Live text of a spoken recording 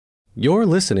You're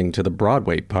listening to the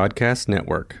Broadway Podcast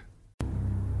Network.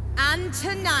 And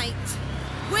tonight,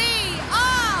 we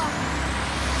are...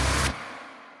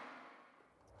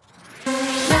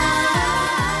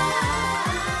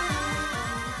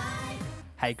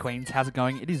 Hey Queens, how's it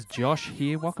going? It is Josh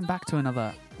here. Welcome back to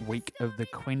another week of the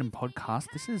Queendom Podcast.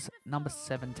 This is number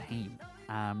 17.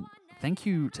 Thank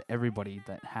you to everybody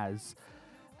that has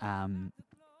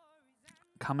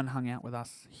come and hung out with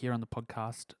us here on the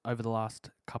podcast over the last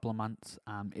couple of months.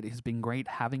 It has been great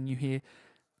having you here.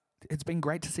 It's been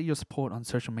great to see your support on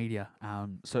social media.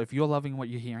 So if you're loving what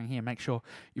you're hearing here, make sure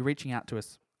you're reaching out to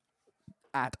us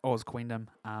at Oz Queendom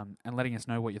and letting us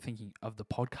know what you're thinking of the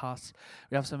podcast.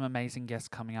 We have some amazing guests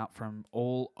coming up from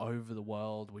all over the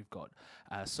world. We've got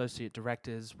associate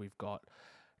directors, we've got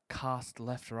cast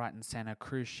left, right and centre,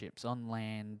 cruise ships on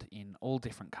land in all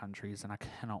different countries, and I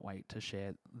cannot wait to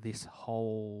share this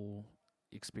whole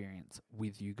experience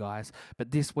with you guys.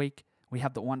 But this week we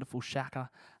have the wonderful Shaka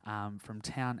from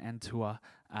Town and Tour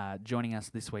joining us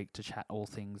this week to chat all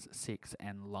things Six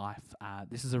and life.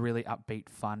 This is a really upbeat,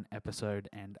 fun episode,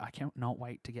 and I cannot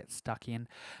wait to get stuck in.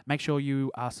 Make sure you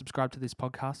are subscribed to this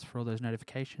podcast for all those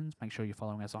notifications. Make sure you're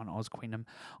following us on Oz Queendom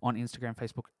on Instagram,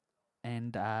 Facebook,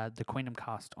 and the Queendom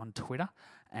Cast on Twitter.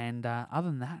 And other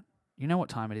than that, you know what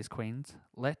time it is, Queens.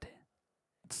 Let's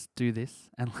do this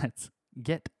and let's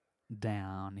get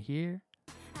down. Here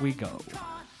we go.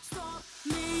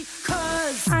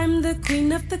 I'm the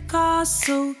queen of the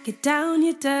castle. Get down,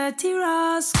 you dirty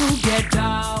rascal. Get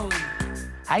down.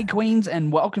 Hey Queens,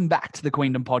 and welcome back to the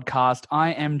Queendom Podcast.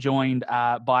 I am joined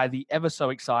by the ever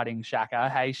so exciting Shaka.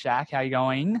 Hey Shak, how you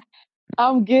going?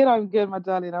 I'm good, my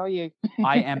darling. How are you?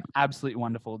 I am absolutely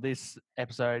wonderful. This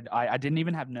episode, I didn't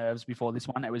even have nerves before this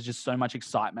one. It was just so much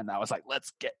excitement that I was like,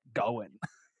 let's get going.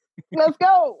 Let's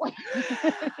go.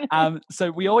 So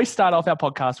we always start off our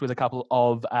podcast with a couple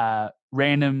of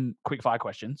random quickfire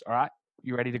questions. All right?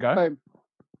 You ready to go? Boom.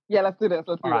 Yeah, let's do this.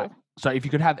 Let's do All right. this. So if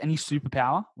you could have any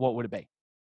superpower, what would it be?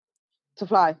 To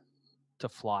fly. To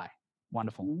fly.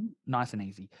 Wonderful. Mm-hmm. Nice and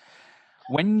easy.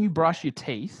 When you brush your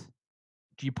teeth,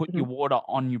 do you put your water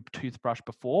on your toothbrush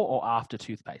before or after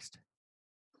toothpaste?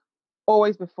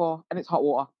 Always before, and it's hot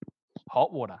water.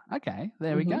 Hot water. Okay,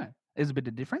 there we go. There's a bit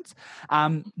of difference.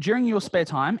 During your spare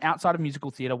time, outside of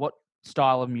musical theatre, what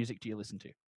style of music do you listen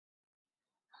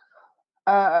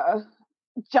to?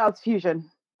 Jazz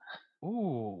fusion.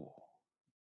 Ooh,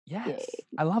 yes, Yay.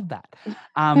 I love that.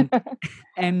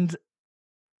 And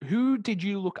who did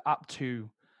you look up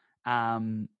to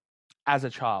as a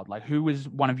child? Like, who was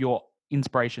one of your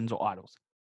inspirations or idols?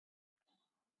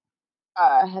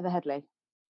 Heather Headley.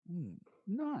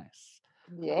 Nice.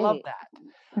 Yeah. I love that.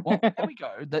 Well, there we go.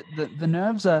 The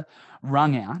nerves are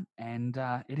wrung out, and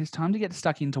it is time to get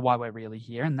stuck into why we're really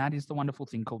here, and that is the wonderful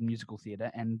thing called musical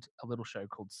theatre and a little show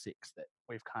called Six that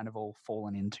we've kind of all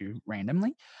fallen into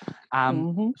randomly.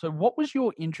 So what was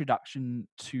your introduction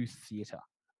to theatre?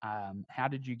 How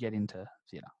did you get into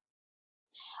theatre?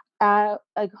 I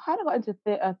kind of got into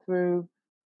theatre through...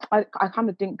 I kind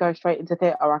of didn't go straight into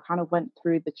theatre. I kind of went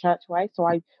through the church way. So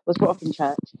I was brought up in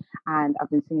church, and I've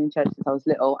been singing in church since I was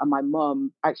little. And my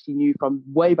mum actually knew from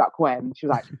way back when. She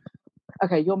was like,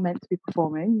 okay, you're meant to be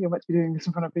performing. You're meant to be doing this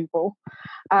in front of people.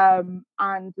 And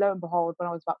lo and behold, when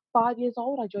I was about 5 years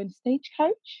old, I joined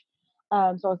Stagecoach. So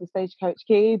I was a Stagecoach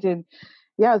kid. And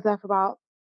yeah, I was there for about,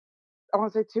 I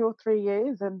want to say 2 or 3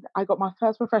 years. And I got my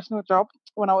first professional job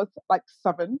when I was like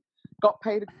 7. Got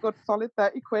paid a good solid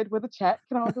 30 quid with a check,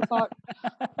 and I was just like,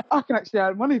 I can actually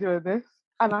earn money doing this,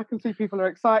 and I can see people are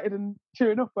excited and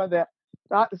cheering up when they're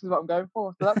right, this is what I'm going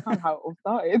for. So that's kind of how it all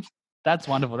started. That's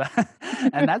wonderful.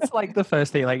 And that's like the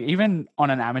first thing, like even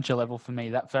on an amateur level for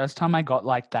me, that first time I got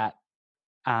like that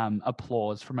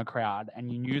applause from a crowd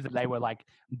and you knew that they were like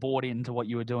bought into what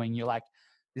you were doing, you're like,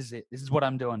 this is it. This is what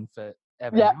I'm doing forever.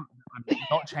 Yeah. I'm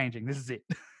not changing. This is it.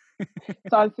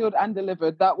 Signed, sealed and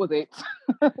delivered. That was it.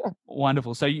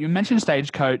 Wonderful. So you mentioned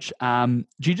Stagecoach. Do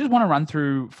you just want to run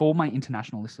through, for my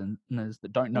international listeners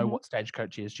that don't know what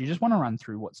Stagecoach is, do you just want to run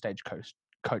through what Stagecoach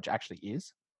actually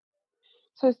is?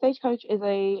 So Stagecoach is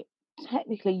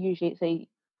usually it's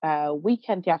a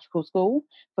weekend theatrical school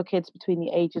for kids between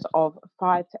the ages of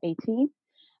 5 to 18.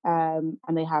 And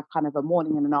they have kind of a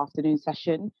morning and an afternoon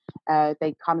session.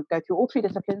 They kind of go through all 3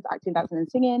 disciplines: acting, dancing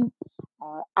and singing.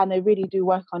 And they really do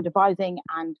work on devising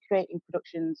and creating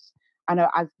productions. I know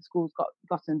as the school's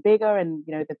gotten bigger, and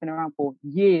you know they've been around for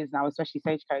years now, especially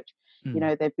Stagecoach. You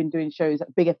know, they've been doing shows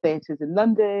at bigger theatres in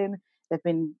London.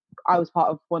 I was part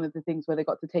of one of the things where they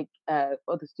got to take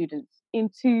other students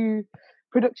into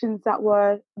productions that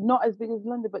were not as big as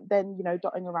London, but then,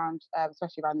 dotting around,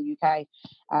 especially around the UK.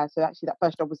 So actually that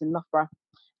first job was in Loughborough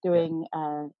doing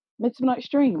Midsummer Night's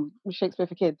Dream with Shakespeare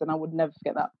for Kids, and I would never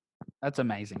forget that. That's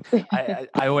amazing. I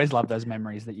always love those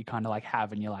memories that you kind of like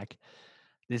have, and you're like,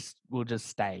 this will just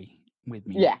stay with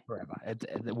me forever. It's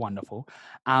wonderful.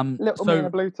 Little me in a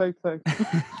blue tutu.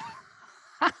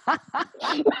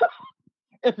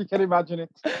 If you can imagine it.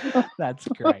 That's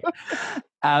great.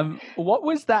 What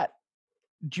was that?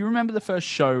 Do you remember the first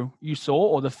show you saw,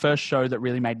 or the first show that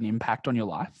really made an impact on your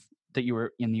life that you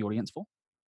were in the audience for?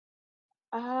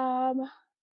 I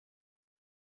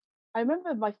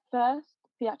remember my first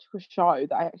theatrical show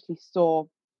that I actually saw.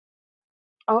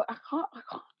 Oh, I can't.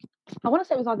 I want to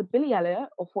say it was either Billy Elliot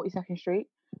or 42nd Street,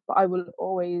 but I will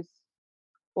always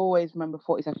remember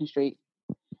 42nd Street.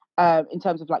 In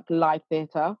terms of like live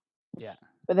theatre. Yeah.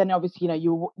 But then obviously,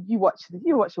 you watch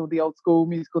all the old school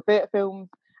musical theatre films,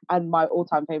 and my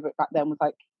all-time favourite back then was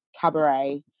like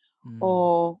Cabaret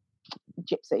or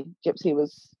Gypsy. Gypsy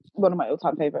was one of my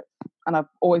all-time favourites, and I've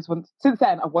wanted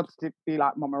to be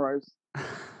like Mama Rose.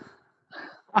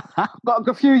 Got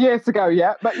a few years to go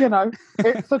yet, but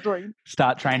it's a dream.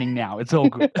 Start training now. It's all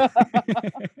good.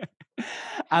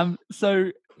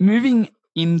 So moving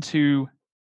into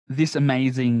this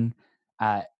amazing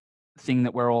thing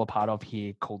that we're all a part of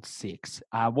here called Six.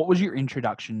 What was your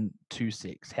introduction to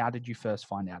Six? How did you first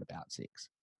find out about Six?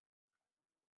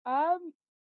 I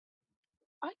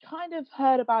kind of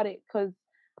heard about it because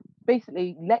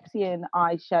basically Lexi and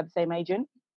I share the same agent.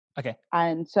 Okay.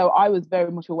 And so I was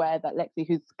very much aware that Lexi,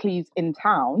 who's Cleve's in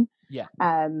town,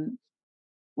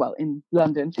 well, in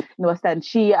London, in the West End,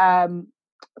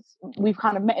 we've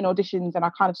kind of met in auditions, and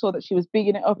I kind of saw that she was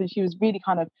bigging it up, and she was really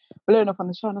kind of blowing up on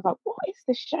the show, and I was like, what is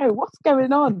this show? What's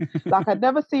going on? Like, I'd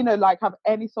never seen her like have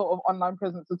any sort of online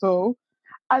presence at all.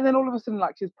 And then all of a sudden,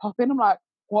 like, she's popping. I'm like,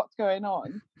 what's going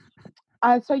on?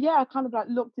 And so, I kind of like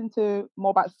looked into more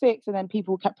about Six, and then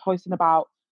people kept posting about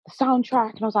the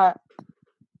soundtrack, and I was like,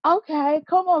 okay,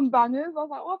 come on, bangers. I was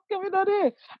like, what's going on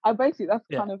here? And basically, that's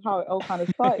kind of how it all kind of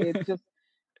started. Just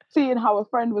seeing how a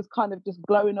friend was kind of just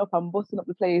blowing up and busting up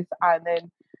the place, and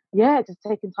then just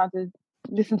taking time to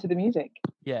listen to the music.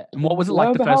 Yeah. And what was it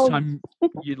like the first time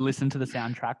you listened to the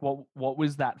soundtrack? What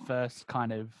was that first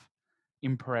kind of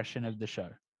impression of the show?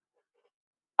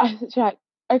 I was like,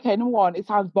 okay, number one, it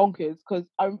sounds bonkers, because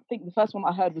I think the first one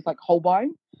I heard was like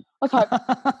Holbein. I was like,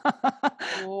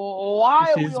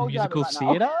 why this are we all musical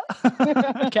theatre?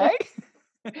 Okay.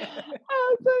 So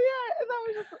that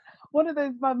was just one of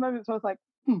those moments where I was like,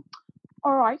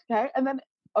 all right, okay. And then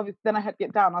obviously then I had to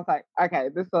get down. I was like, okay,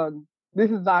 this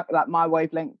is like my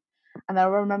wavelength. And then I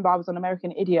remember I was on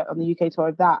American Idiot on the UK tour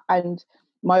of that, and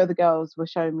my other girls were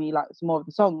showing me like some more of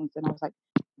the songs, and I was like,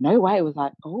 no way. It was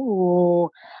like,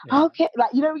 okay,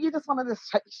 like, you just want to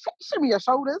just shimmy your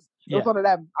shoulders. It was one of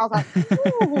them. I was like,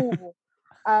 ooh.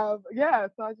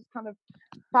 So I just kind of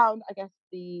found, I guess,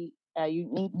 the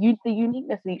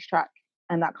uniqueness in each track,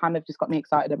 and that kind of just got me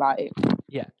excited about it.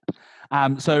 Yeah.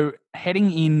 So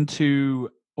heading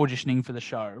into auditioning for the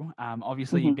show,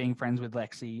 obviously being friends with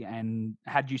Lexi, and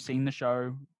had you seen the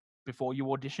show before you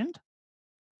auditioned?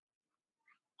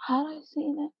 Had I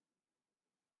seen it?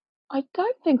 I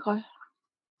don't think I...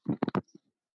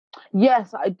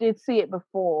 Yes, I did see it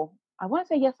before. I want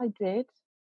to say yes, I did.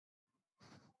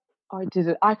 I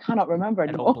didn't. I cannot remember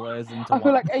anymore. It all blurs into I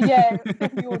feel one. like, it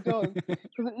definitely all does. Because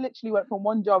it literally went from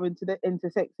one job into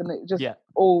Six, and it just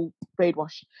all fade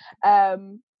wash.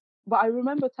 But I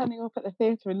remember turning up at the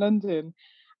theatre in London,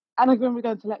 and I remember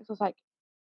going to Lex. I was like,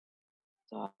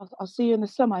 so I'll see you in the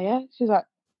summer, yeah? She's like,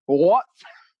 what?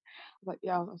 I was like,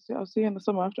 yeah, I'll see you in the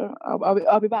summer after.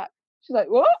 I'll be back. She's like,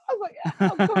 what? I was like, yeah,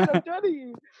 I'm coming, I'm joining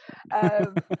you.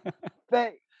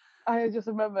 But I just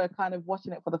remember kind of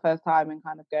watching it for the first time and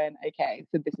kind of going, okay,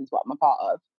 so this is what I'm a part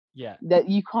of. Yeah. That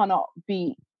you cannot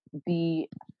beat the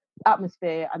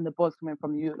atmosphere and the buzz coming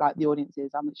from you, like the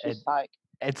audiences. And it's just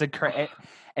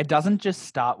it doesn't just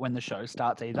start when the show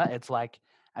starts either. It's like,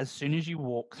 as soon as you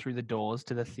walk through the doors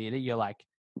to the theatre, you're like,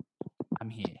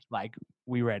 I'm here. Like,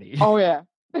 we ready. Oh, yeah.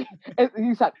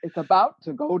 He's like, it's about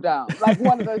to go down. Like,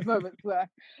 one of those moments where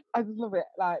I just love it.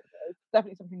 Like, it's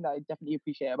definitely something that I definitely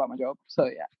appreciate about my job. So,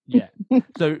 yeah. Yeah.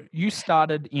 So, you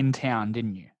started in town,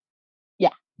 didn't you?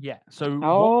 Yeah. Yeah. So,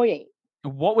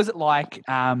 what was it like,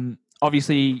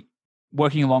 obviously,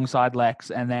 working alongside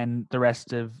Lex and then the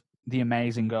rest of the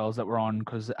amazing girls that were on?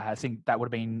 Because I think that would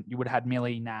have been, you would have had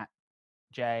Millie, Nat,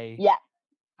 Jay. Yeah.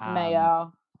 Maya.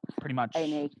 Pretty much.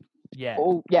 Amy. Yeah.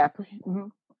 Oh, yeah. Mm-hmm.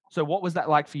 So what was that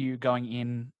like for you going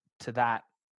in to that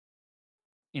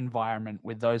environment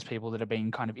with those people that have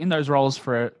been kind of in those roles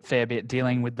for a fair bit,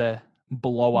 dealing with the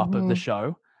blow up of the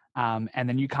show. And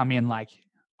then you come in like,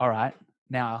 all right,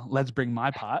 now let's bring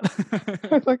my part.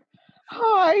 It's like,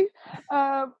 hi.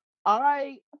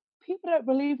 People don't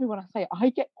believe me when I say it.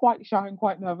 I get quite shy and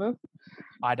quite nervous.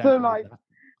 I don't So believe like, that.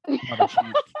 Not a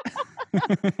chance.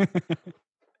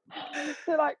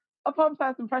 so like upon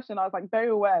first impression, I was like very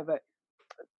aware that,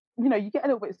 you know, you get a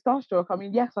little bit starstruck. I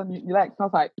mean, yes, I'm Lex. I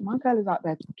was like, my girl is out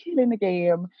there killing the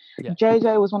game. Yeah.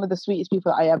 JJ was one of the sweetest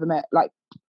people that I ever met. Like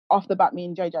off the bat, me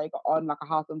and JJ got on like a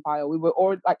house on fire. We were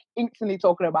all like instantly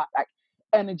talking about like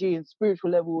energy and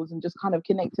spiritual levels and just kind of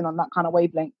connecting on that kind of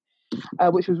wavelength,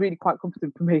 which was really quite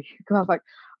comforting for me because I was like,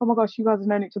 oh my gosh, you guys have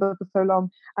known each other for so long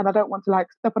and I don't want to like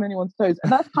step on anyone's toes.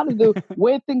 And that's kind of the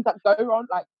weird things that go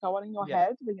on in your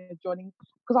head when you're joining,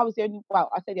 because I was the only, well,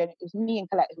 I say the only, it was me and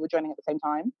Colette who were joining at the same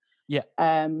time. Yeah.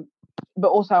 But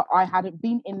also I hadn't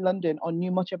been in London or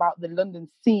knew much about the London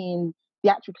scene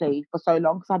theatrically for so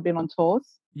long because I'd been on tours.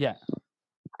 Yeah.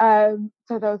 So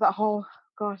there was that whole,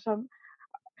 gosh, I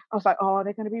was like, oh,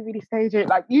 they're going to be really staging.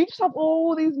 Like, you just have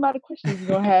all these mad questions in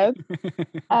your head.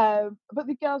 But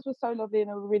the girls were so lovely and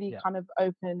they were really kind of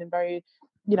open and very,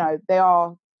 you know, they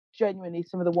are genuinely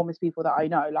some of the warmest people that I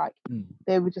know. Like,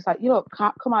 they were just like, you know,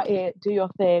 come out here, do your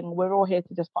thing. We're all here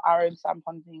to just put our own stamp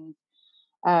on things.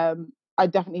 I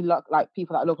definitely look like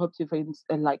people that I look up to, for instance,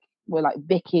 and like, we're like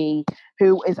Vicky,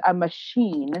 who is a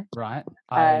machine. Right.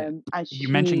 And you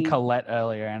mentioned Colette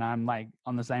earlier, and I'm like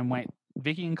on the same way.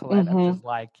 Vicky and Colette are just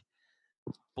like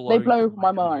they blow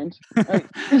my mind.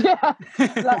 Yeah,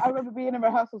 like I remember being in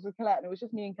rehearsals with Colette, and it was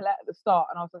just me and Colette at the start,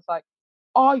 and I was just like,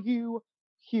 "Are you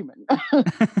human?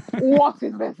 What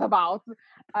is this about?"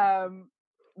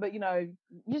 But you know,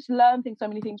 you just learn so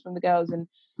many things from the girls, and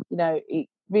you know, it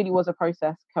really was a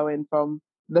process going from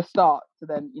the start to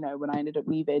then, you know, when I ended up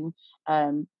leaving.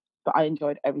 But I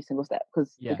enjoyed every single step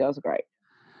because the girls are great.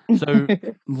 So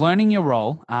learning your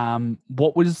role,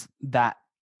 what was that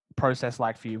process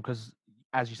like for you? Because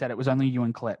as you said, it was only you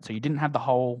and Colette, so you didn't have the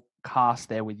whole cast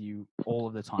there with you all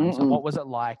of the time. So what was it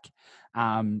like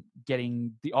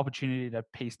getting the opportunity to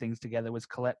piece things together? Was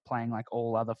Colette playing like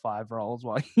all other 5 roles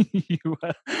while you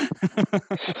were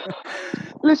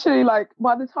literally, like,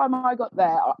 by the time I got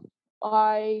there,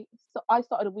 I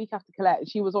started a week after Colette, and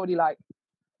she was already like,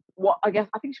 what, I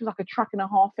think she was like a track and a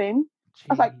half in. Jesus.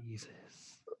 I was like,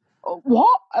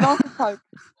 what? And I was just like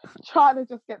trying to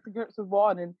just get to grips with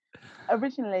one. And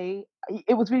originally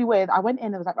it was really weird. I went in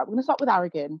and was like, right, we're gonna start with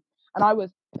Aragon, and I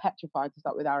was petrified to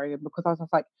start with Aragon because I was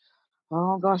just like,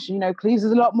 oh gosh, you know, Cleves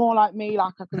is a lot more like me,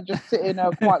 like I could just sit in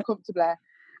quite comfortably.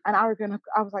 And Aragon,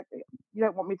 I was like, you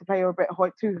don't want me to play a bit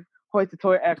too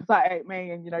hoity-toity because that ain't me,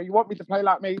 and you know, you want me to play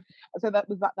like me. And so that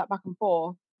was that back and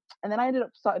forth. And then I ended up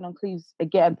starting on Cleves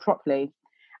again properly,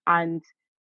 and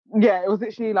yeah, it was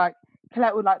literally like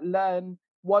Colette would like learn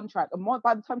one track, and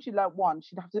by the time she learned one,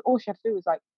 all she had to do was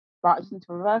like, right, I just need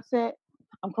to reverse it.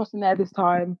 I'm crossing there this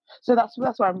time, so that's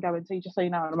where I'm going. So just so you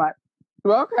know, and I'm like,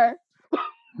 well, okay.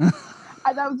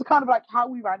 And that was kind of like how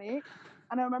we ran it.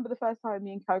 And I remember the first time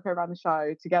me and Coco ran the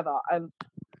show together, and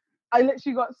I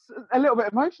literally got a little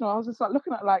bit emotional. I was just like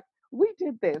looking at like, we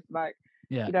did this, like,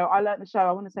 you know, I learned the show.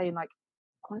 I want to say in like,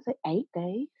 8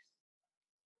 days.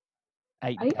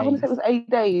 8 days. I want to say it was 8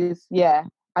 days, yeah.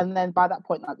 And then by that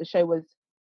point, like the show was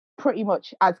pretty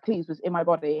much as Cleves was in my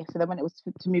body. So then when it was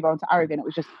to move on to Aragon, it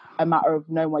was just a matter of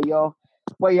knowing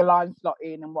where your lines slot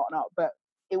in and whatnot. But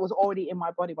it was already in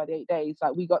my body by the 8 days.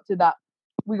 Like we got to that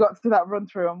run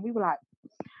through, and we were like,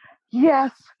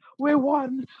 yes, we're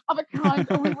one of a kind.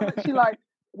 And we were literally like,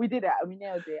 we did it and we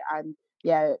nailed it. And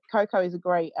yeah, Coco is a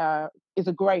great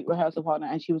rehearsal partner,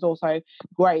 and she was also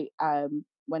great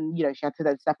when, you know, she had to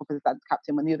then step up as a dance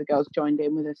captain when the other girls joined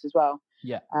in with us as well.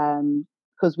 Yeah.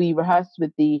 Because we rehearsed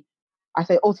with I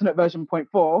say alternate version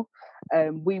 0.4.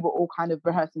 We were all kind of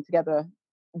rehearsing together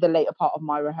the later part of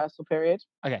my rehearsal period.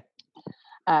 Okay.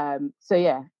 So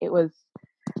yeah, it was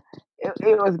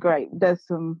great. There's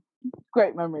some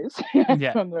great memories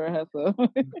from the rehearsal.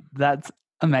 That's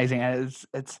amazing, and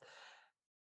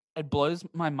it blows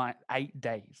my mind. 8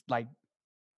 days, like,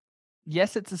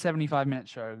 yes, it's a 75-minute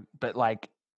show, but like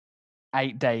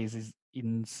 8 days is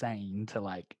insane to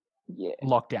like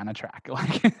lock down a track.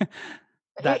 Like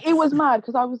it was mad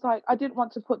because I was like, I didn't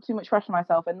want to put too much pressure on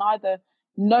myself, and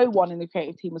no one in the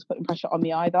creative team was putting pressure on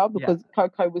me either, because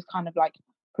Coco was kind of like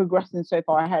progressing so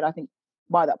far ahead. I think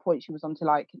by that point she was on to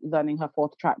like learning her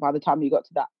 4th track by the time we got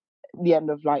to the end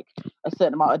of like a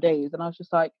certain amount of days, and I was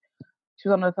just like, she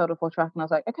was on her 3rd or 4th track, and I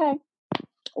was like, okay,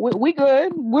 we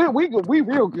good, we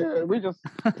real good, we just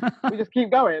keep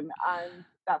going. And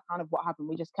that's kind of what happened.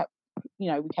 We just kept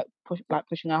we kept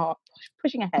pushing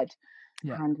ahead.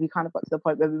 Yeah. And we kind of got to the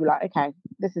point where we were like, okay,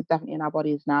 this is definitely in our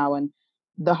bodies now. And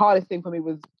the hardest thing for me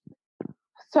was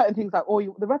certain things like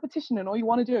the repetition and all you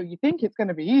want to do, you think it's going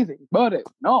to be easy, but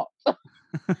it's not.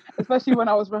 Especially when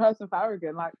I was rehearsing for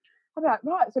Aragon, like I'd be like,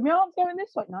 right, so my arms going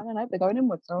this way. No, they're going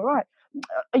inwards. All right.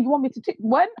 And you want me to tick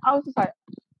when? I was just like,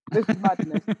 this is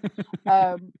madness.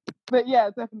 But yeah,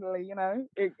 definitely,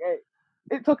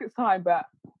 it took its time, but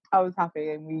I was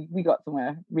happy and we got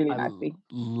somewhere really nicely.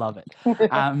 Love it.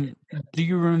 Do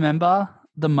you remember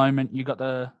the moment you got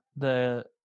the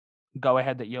go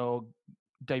ahead that you're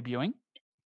debuting?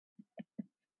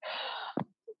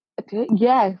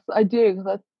 Yes, I do, because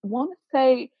I want to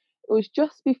say it was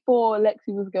just before Lexi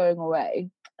was going away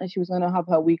and she was going to have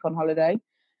her week on holiday,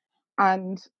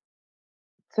 and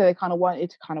so they kind of wanted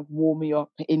to kind of warm me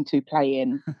up into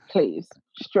playing Cleves.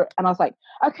 And I was like,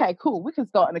 okay, cool, we can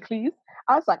start in a Cleves.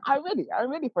 I was like, I'm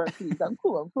ready for a Cleves. I'm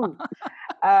cool.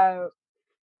 And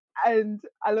I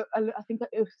think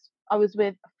I was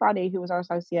with Franny, who was our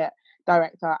associate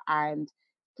director, and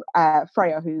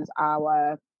Freya, who's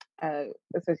our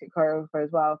associate choreographer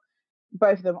as well.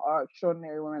 Both of them are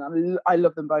extraordinary women. I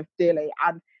love them both dearly.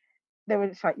 And they were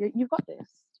just like, you've got this.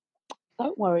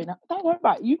 Don't worry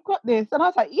about it. You've got this. And I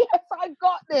was like, yes, I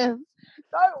got this.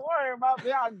 Don't worry about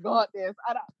me. I got this.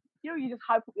 And you just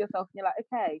hype up yourself and you're like,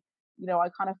 okay, I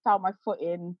kind of found my foot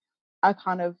in. I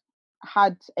kind of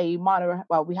had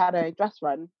we had a dress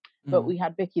run, but we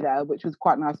had Vicky there, which was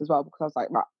quite nice as well, because I was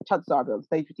like, right, chances are I'll be on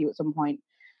stage with you at some point.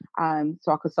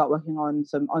 So I could start working on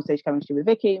some on-stage chemistry with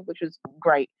Vicky, which was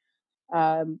great.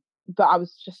 But I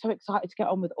was just so excited to get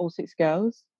on with all 6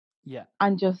 girls. Yeah.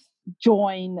 And just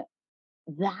join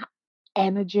that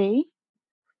energy.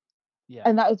 Yeah.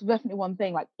 And that was definitely one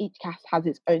thing, like each cast has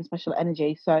its own special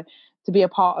energy. So to be a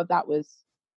part of that was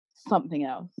something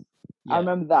else. Yeah. I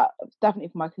remember that definitely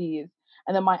for my Cleves.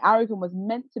 And then my Aragon was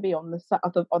meant to be on the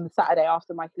Saturday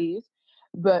after my Cleves,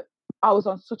 but I was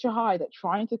on such a high that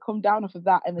trying to come down off of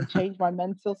that and then change my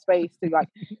mental space to like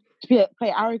play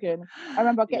Aragon. I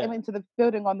remember getting into the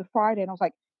building on the Friday and I was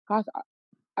like, guys,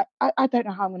 I don't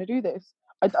know how I'm going to do this.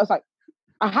 I was like,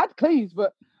 I had Cleves,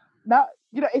 but now,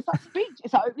 it's that speech.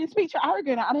 It's like opening speech for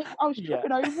Aragon, and I was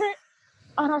tripping over it.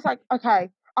 And I was like, okay.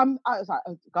 I was like,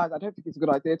 oh, guys, I don't think it's a good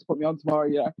idea to put me on tomorrow.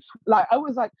 Like I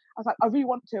was like, I really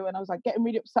want to, and I was like getting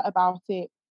really upset about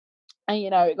it. And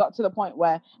it got to the point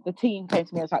where the team came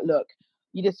to me and was like, look,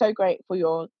 you did so great for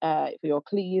your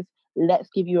Cleves. Let's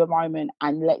give you a moment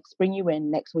and let's bring you in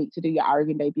next week to do your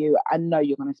Aragon debut. I know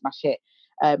you're going to smash it,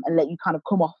 and let you kind of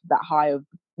come off that high of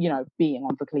being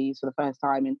on for Cleves for the first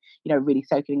time and really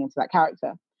soaking into that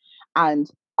character. And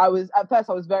at first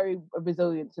I was very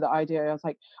resilient to the idea. I was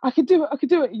like, I could do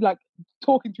it. You like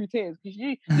talking through tears because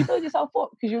you build yourself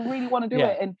up because you really want to do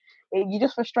it, and you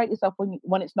just frustrate yourself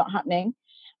when it's not happening.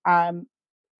 And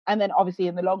then obviously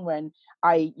in the long run,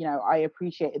 I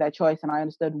appreciated their choice and I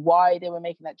understood why they were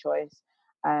making that choice.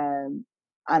 And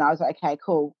I was like, okay,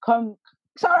 cool.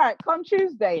 It's all right. Come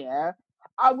Tuesday,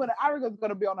 Aragon's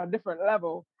gonna be on a different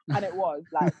level, and it was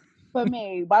like. For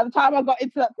me, by the time I got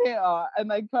into that theatre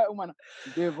and the curtain went,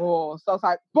 divorce, I was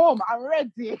like, boom, I'm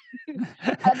ready.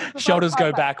 Shoulders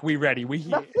go back, we ready, we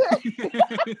here.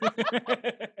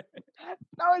 That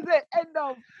was it, end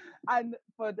of. And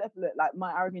for definite, like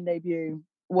my Aragon debut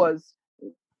was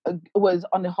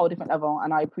on a whole different level,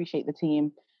 and I appreciate the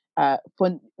team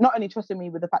for not only trusting me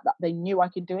with the fact that they knew I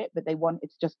could do it, but they wanted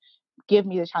to just give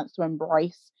me the chance to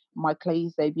embrace my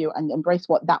Cleves debut and embrace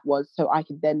what that was, so I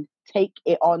could then take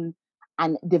it on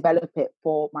and develop it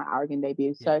for my Aragon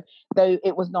debut. Yeah. So though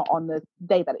it was not on the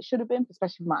day that it should have been,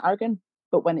 especially for my Aragon,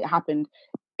 but when it happened,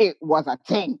 it was a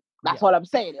thing. That's all I'm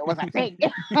saying. It was a thing.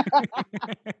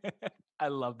 I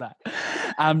love that.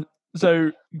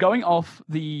 So going off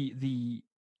the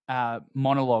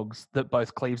monologues that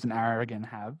both Cleves and Aragon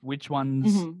have, which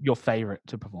one's your favorite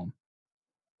to perform?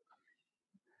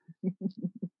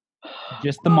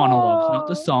 Just the monologues, not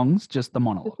the songs, just the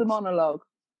monologues. Just the monologue.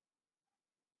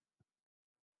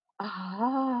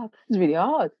 This is really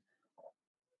hard.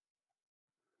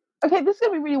 Okay, this is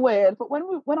gonna be really weird, but when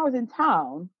I was in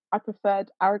town, I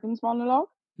preferred Aragon's monologue.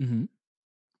 Mm-hmm.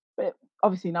 But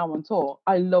obviously now I'm on tour.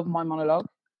 I love my monologue.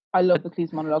 I love the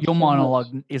Cleves monologue. Your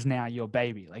monologue is now your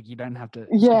baby. Like you don't have to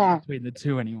switch between the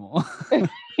two anymore.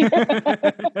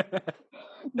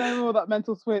 No more that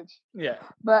mental switch. Yeah.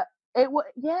 But I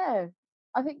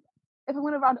think if I'm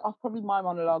gonna round it off, probably my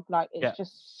monologue. Like it's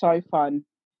just so fun.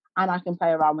 And I can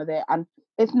play around with it. And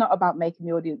it's not about making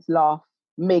the audience laugh,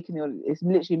 it's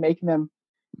literally making them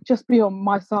just be on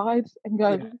my side and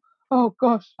go, oh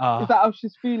gosh, Uh, is that how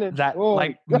she's feeling? that Oh.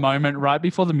 like moment right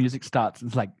before the music starts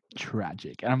is like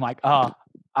tragic, and I'm like, oh,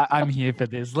 I'm here for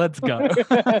this. Let's go.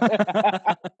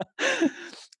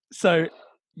 So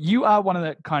you are one of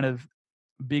the kind of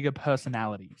bigger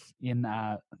personalities in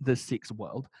the Six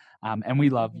world, and we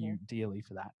love you dearly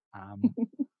for that.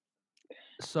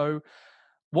 So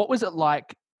what was it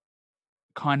like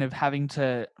kind of having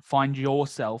to find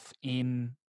yourself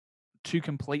in two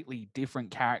completely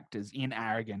different characters in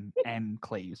Aragon and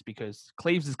Cleves? Because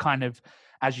Cleves is kind of,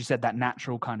 as you said, that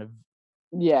natural kind of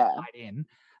Yeah. light in,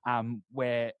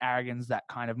 where Aragon's that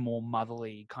kind of more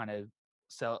motherly kind of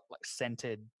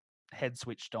centered, head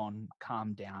switched on,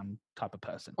 calm down type of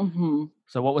person. hmm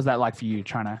So what was that like for you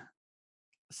trying to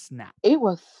snap? It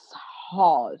was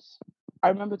hard. I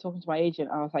remember talking to my agent,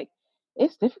 and I was like,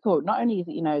 it's difficult. Not only is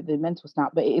it, the mental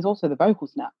snap, but it is also the vocal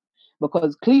snap.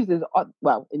 Because Cleves is,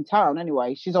 well, in town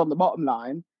anyway, she's on the bottom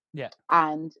line. Yeah.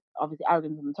 And obviously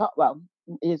Aragon's on the top. Well,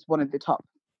 is one of the top.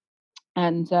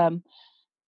 And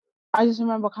I just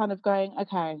remember kind of going,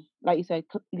 okay, like you said,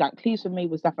 like Cleves for me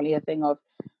was definitely a thing of,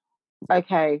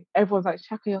 okay, everyone's like,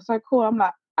 Shaka, you're so cool. I'm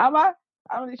like, am I?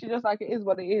 I'm literally just like, it is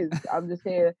what it is. I'm just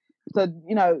here. So,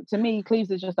 to me,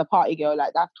 Cleves is just a party girl.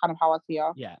 Like, that's kind of how I see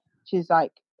her. Yeah. She's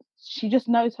like, she just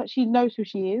knows she knows who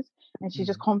she is, and she's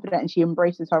just confident, and she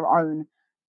embraces her own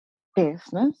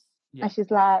fierceness. Yeah. And she's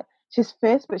like, she's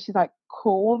fierce, but she's like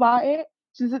cool about it.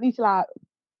 She doesn't need to like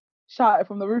shout it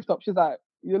from the rooftop. She's like,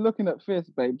 you're looking at fierce,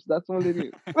 babes. That's all it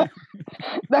is.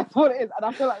 That's what it is. And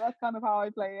I feel like that's kind of how I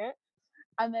play it.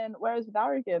 And then, whereas with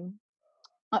Aragon,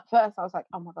 at first I was like,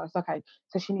 oh my gosh, okay,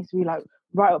 so she needs to be like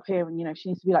right up here, and she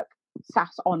needs to be like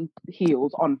sass on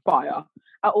heels, on fire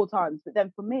at all times. But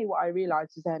then for me, what I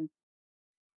realized is then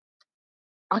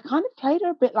I kind of played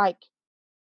her a bit like,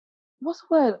 what's the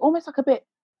word? Almost like a bit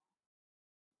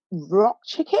rock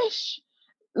chickish.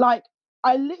 Like,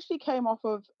 I literally came off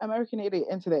of American Idiot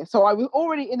into this, so I was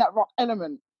already in that rock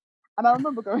element. And I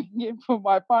remember going in for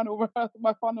my final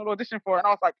audition for it, and I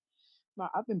was like,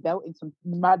 I've been belting some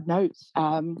mad notes.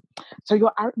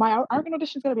 So my Aragon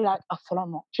audition is going to be like a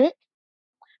full-on rock chick.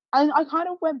 And I kind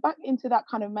of went back into that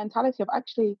kind of mentality of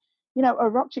actually, a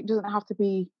rock chick doesn't have to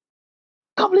be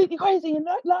completely crazy and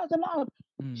loud and loud.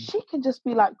 She can just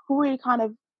be like really kind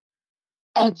of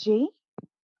edgy.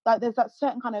 Like, there's that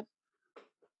certain kind of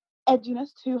edginess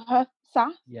to her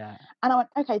sass. Yeah. And I went,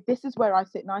 okay, this is where I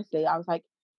sit nicely. I was like,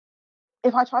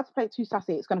 if I try to play it too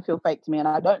sassy, it's going to feel fake to me, and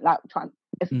I don't like trying.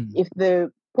 If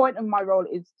the point of my role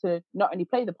is to not only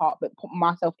play the part but put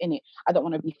myself in it, I don't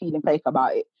want to be feeling fake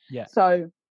about it. Yeah. So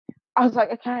I was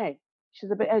like, okay, she's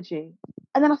a bit edgy,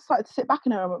 and then I started to sit back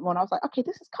in her a bit more, and I was like, okay,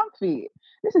 this is comfy,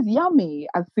 this is yummy,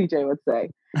 as CJ would say.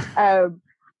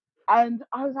 And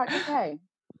I was like, okay,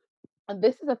 and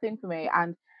this is a thing for me,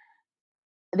 and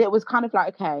it was kind of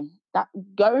like, okay, that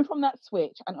going from that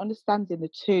switch and understanding the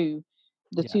two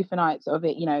for nights of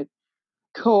it,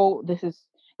 cool, this is,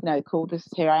 cool, this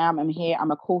is, here I am, I'm here,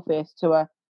 I'm a cool fist, to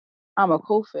I'm a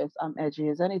cool fist, I'm edgy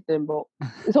as anything, but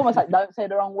it's almost like, don't say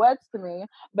the wrong words to me,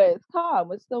 but it's calm,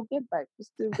 we're still good, babe, we're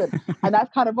still good. And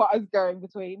that's kind of what I was going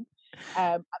between.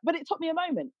 But it took me a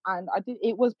moment, and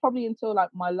it was probably until like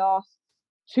my last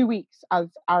 2 weeks as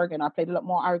Aragon. I played a lot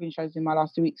more Aragon shows in my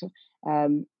last 2 weeks.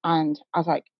 And I was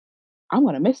like, I'm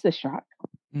going to miss this track.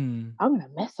 I'm going to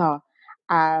miss her.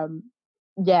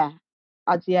 Yeah.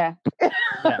 I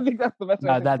think that's the best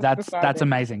way to describe that's it.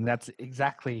 amazing. That's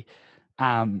exactly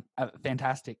a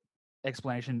fantastic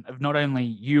explanation of not only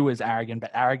you as Aragon,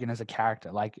 but Aragon as a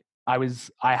character. Like, I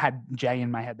had Jay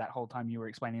in my head that whole time you were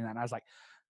explaining that, and I was like,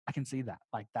 I can see that,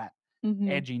 like that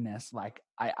edginess. Like,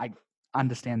 I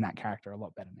understand that character a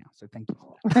lot better now. So thank you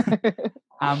for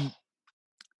that.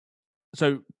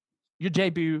 So your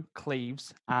debut,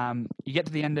 Cleves, you get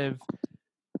to the end of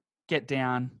Get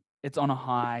Down, it's on a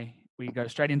high, we go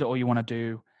straight into All You Want to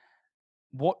Do.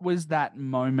 What was that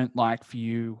moment like for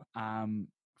you,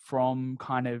 from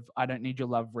kind of I Don't Need Your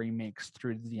Love remix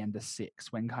through to the end of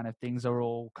Six, when kind of things are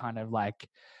all kind of like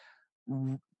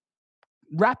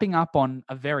wrapping up on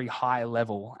a very high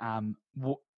level?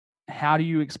 How do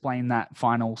you explain that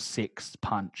final Six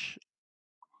punch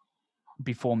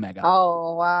before Mega?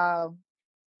 Oh, wow.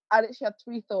 I literally had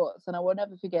 3 thoughts, and I will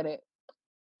never forget it.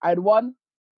 I had one,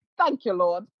 thank you,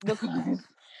 Lord, because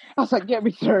I was like, get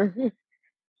me through.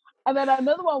 And then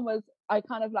another one was, I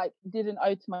kind of like did an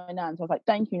ode to my Nan. So I was like,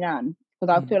 thank you, Nan,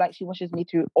 because I feel like she wishes me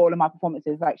through all of my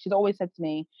performances. Like, she's always said to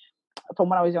me from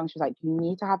when I was young, she was like, you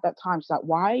need to have that time. She's like,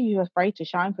 why are you afraid to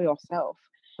shine for yourself?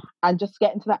 And just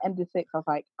getting to that end of Six, I was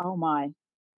like, oh my,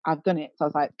 I've done it. So I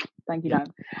was like, thank you,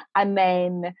 Nan. And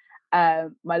then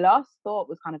my last thought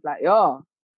was kind of like, oh,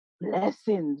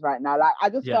 blessings right now. Like I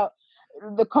just felt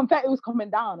the confetti was coming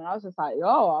down, and I was just like,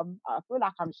 I feel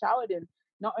like I'm showered in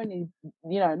not only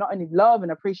love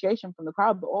and appreciation from the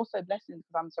crowd, but also blessings,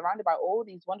 because I'm surrounded by all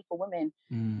these wonderful women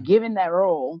giving their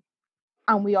all,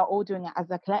 and we are all doing it as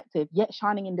a collective, yet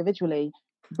shining individually,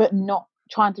 but not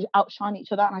trying to outshine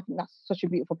each other. And I think that's such a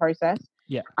beautiful process.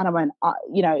 Yeah. And I went,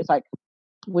 it's like,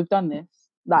 we've done this.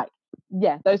 Like,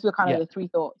 yeah, those were kind of the three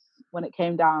thoughts when it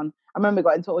came down. I remember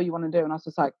got into All You Want to Do, and I was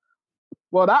just like,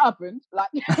 well, that happened. Like,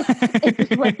 it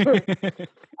just went through.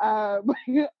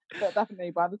 But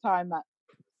definitely by the time that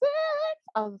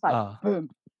I was just like, boom.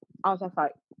 I was just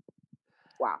like,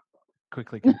 wow.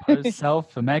 Quickly compose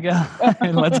self for Mega.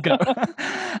 Let's go.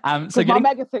 So my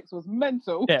Mega 6 was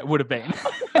mental. Yeah, it would have been.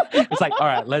 It's like, all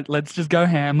right, let's just go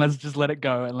ham. Let's just let it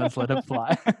go and let's let it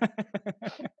fly.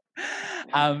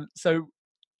 So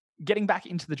getting back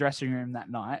into the dressing room that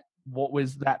night, what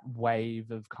was that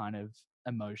wave of kind of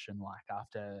emotion like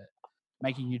after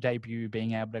making your debut,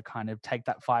 being able to kind of take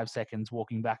that 5 seconds,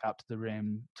 walking back up to the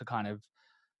rim to kind of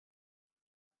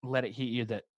let it hit you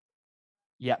that,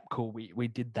 yep, cool, we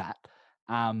did that.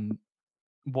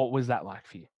 What was that like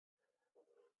for you?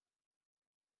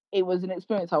 It was an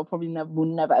experience I will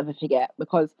never ever forget,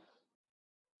 because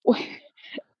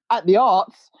at the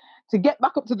arts, to get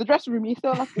back up to the dressing room, you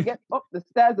still have to get up the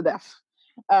stairs of death.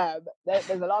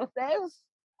 There's a lot of stairs,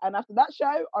 and after that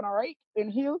show, on a rake in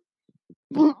heels.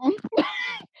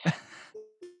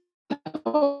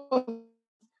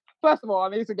 First of all, I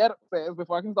need to get upstairs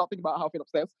before I can start thinking about how I feel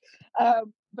upstairs.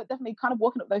 But definitely kind of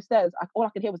walking up those stairs, all I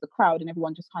could hear was the crowd and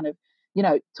everyone just kind of,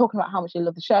 talking about how much they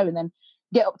love the show. And then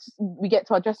we get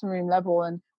to our dressing room level,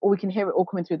 and all we can hear it all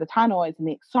coming through the tannoys, and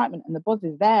the excitement and the buzz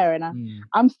is there. And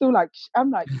I'm still like,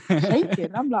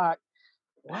 shaking. I'm like,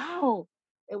 wow,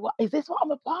 is this what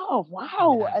I'm a part of?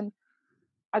 Wow. Yeah. And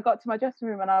I got to my dressing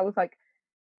room and I was like,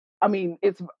 I mean,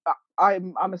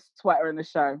 I'm a sweater in the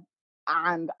show,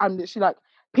 and I'm literally like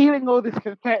peeling all this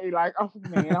confetti like off of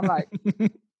me, and I'm like,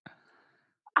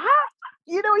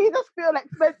 you just feel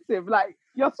expensive, like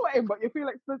you're sweating but you feel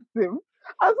expensive.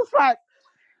 I was just like,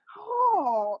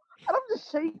 and I'm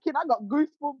just shaking. I got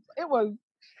goosebumps. It was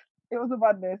a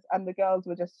madness, and the girls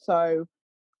were just so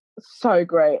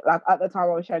great. Like at the time,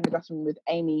 I was sharing the dressing room with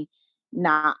Amy,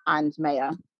 Nat, and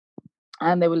Maya,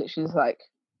 and they were literally just like,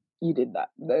 you did that.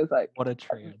 They was like, what a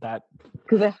trio that.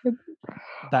 Because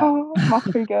my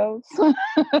three girls.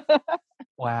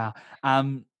 Wow.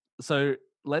 So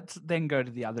let's then go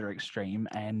to the other extreme,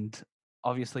 and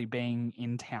obviously being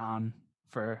in town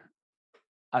for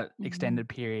an extended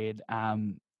period,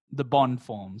 the bond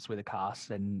forms with a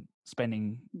cast and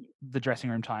spending the dressing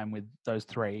room time with those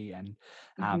three and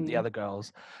the other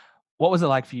girls. What was it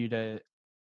like for you to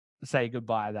say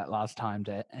goodbye that last time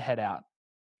to head out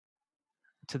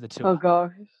to the tour? Oh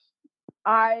gosh.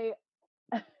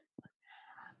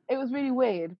 It was really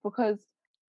weird, because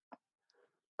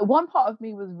one part of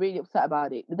me was really upset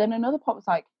about it, but then another part was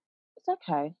like, it's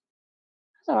okay,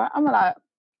 it's all right. I'm like,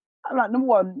 number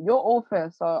one, you're all fair,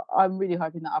 so I'm really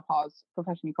hoping that our paths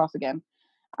professionally cross again.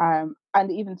 And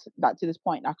even to this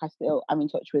point, like I still am in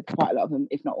touch with quite a lot of them,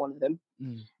 if not all of them.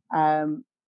 I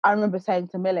remember saying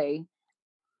to Millie,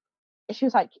 she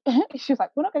was like, we're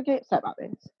not going to get upset about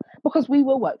this, because we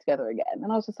will work together again. And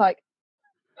I was like,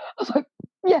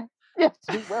 yes,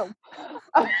 we will.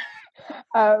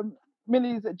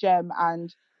 Millie's at Gem,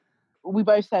 and we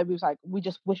both said, we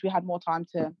just wish we had more time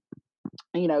to,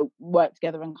 work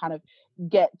together and kind of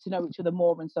get to know each other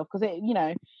more and stuff. Because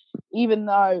even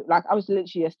though like I was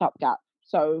literally a stopgap,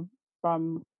 so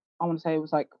from, I want to say it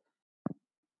was like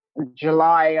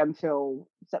July until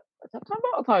September,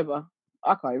 October,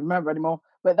 I can't even remember anymore,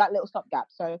 but that little stopgap.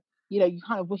 So you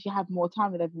kind of wish you had more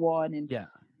time with everyone,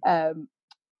 and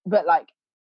but like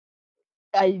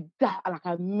I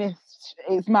missed,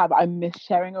 it's mad, but I missed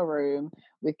sharing a room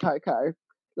with Coco.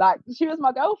 Like, she was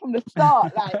my girl from the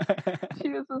start. Like, she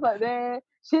was just like there.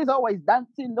 She's always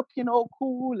dancing, looking all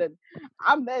cool, and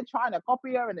I'm there trying to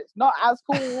copy her, and it's not as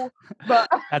cool. But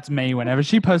that's me. Whenever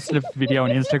she posted a video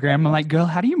on Instagram, I'm like, girl,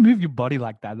 how do you move your body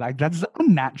like that? Like, that's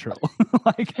unnatural.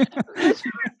 Like,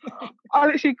 I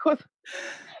literally could.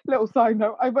 Little side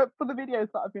note, I went for the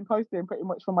videos that I've been posting pretty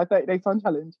much for my 30-day sun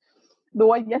challenge. The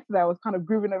one yesterday, I was kind of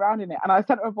grooving around in it, and I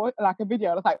sent her a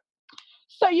video. I was like,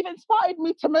 so you've inspired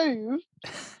me to move.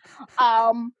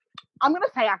 I'm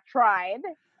gonna say I tried.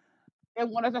 I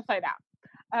wanted to say that.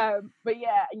 But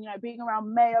yeah, being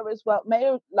around Mayo as well.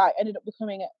 Mayo like ended up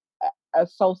becoming a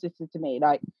soul sister to me.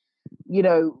 Like, it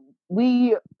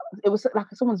was like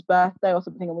someone's birthday or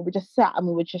something, and we just sat and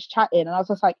we were just chatting, and I was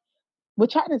just like, we're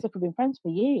chatting as if we've been friends for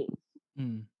years.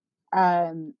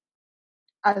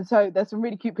 And so there's some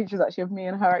really cute pictures actually of me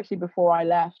and her actually before I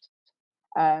left,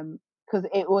 because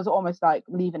it was almost like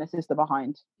leaving a sister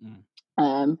behind.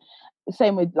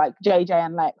 Same with like JJ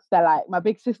and Lex. They're like my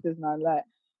big sisters now. Like,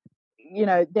 you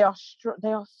know, they are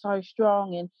so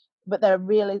strong, and but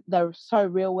they're so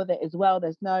real with it as well.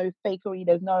 There's no fakery,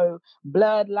 there's no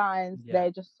blurred lines.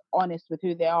 They're just honest with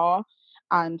who they are,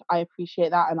 and I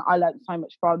appreciate that, and I learned so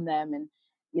much from them. And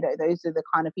you know, those are the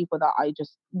kind of people that I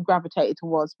just gravitated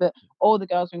towards. But all the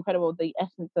girls are incredible, the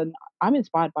essence, and I'm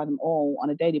inspired by them all on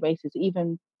a daily basis,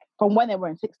 even from when they were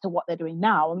in six to what they're doing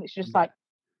now. And it's just like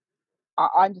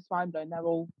I'm just mind blown. They're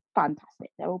all fantastic.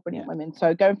 They're all brilliant women.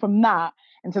 So going from that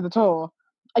into the tour,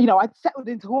 you know, I'd settled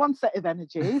into one set of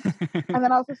energies, and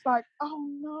then I was just like, oh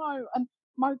no. And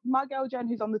my girl Jen,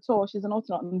 who's on the tour, she's an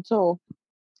alternate on the tour,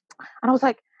 and I was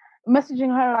like messaging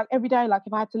her like every day, like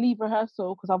if I had to leave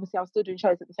rehearsal, because obviously I was still doing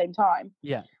shows at the same time.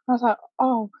 Yeah. I was like,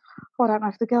 oh, I don't know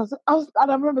if the girls. And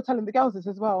I remember telling the girls this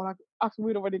as well. Like after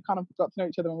we'd already kind of got to know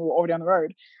each other and we were already on the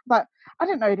road. But I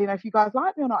didn't know if you guys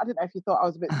liked me or not. I didn't know if you thought I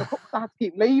was a bit stuck up because I had to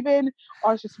keep leaving.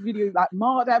 I was just really like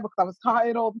marred there because I was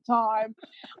tired all the time.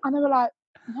 And they were like,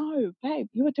 no, babe,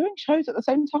 you were doing shows at the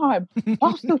same time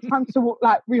while still trying to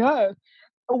like rehearse.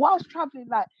 But whilst traveling,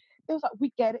 like it was like,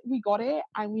 we get it, we got it,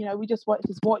 and you know, we just wanted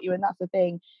to support you, and that's the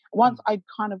thing. Once I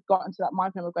kind of got into that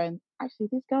mind frame of going, actually,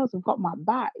 these girls have got my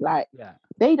back. Like,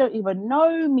 they don't even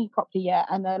know me properly yet,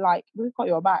 and they're like, we've got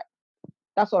your back.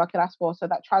 That's all I could ask for. So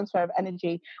that transfer of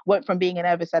energy went from being a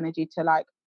nervous energy to like,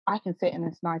 I can sit in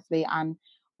this nicely, and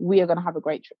we are going to have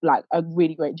a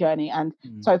really great journey. And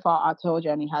so far, our tour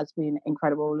journey has been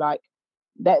incredible. Like,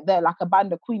 they're like a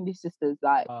band of Queenly sisters.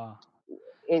 Like.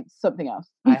 It's something else.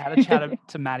 I had a chat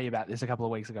to Maddie about this a couple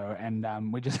of weeks ago,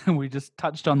 and we just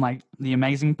touched on like the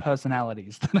amazing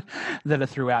personalities that are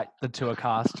throughout the tour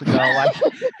cast. Like,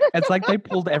 it's like they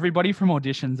pulled everybody from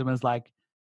auditions and was like,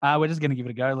 we're just going to give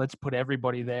it a go. Let's put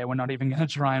everybody there. We're not even going to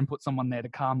try and put someone there to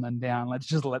calm them down. Let's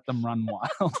just let them run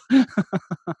wild.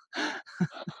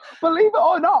 Believe it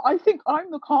or not, I think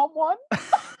I'm the calm one.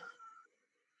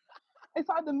 It's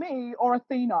either me or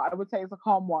Athena, I would say, is a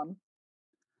calm one.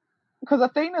 Because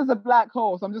Athena's a black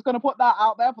horse. I'm just going to put that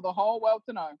out there for the whole world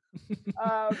to know.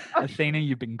 Athena,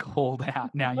 you've been called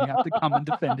out. Now you have to come and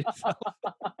defend yourself.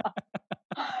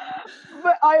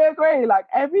 But I agree. Like,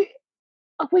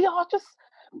 we are just,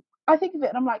 I think of it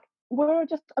and I'm like, we're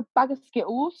just a bag of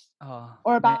Skittles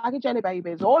or a bag of Jelly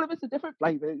Babies. All of us are different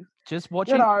flavors. Just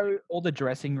watching all the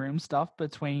dressing room stuff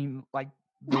between, like,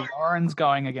 the Warrens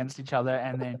going against each other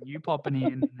and then you popping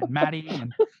in and then Maddie.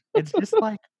 And it's just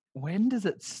like, when does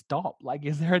it stop? Like,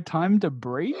 is there a time to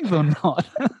breathe or not?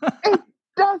 It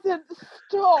doesn't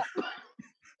stop.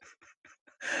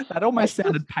 That almost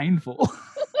sounded painful.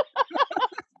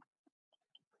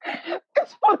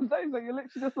 It's one of those that you're literally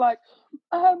just like,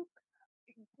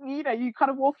 you know, you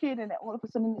kind of walk in and all of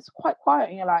a sudden it's quite quiet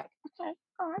and you're like, okay,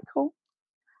 all right, cool.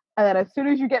 And then as soon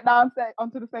as you get downstairs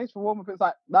onto the stage for warm-up, it's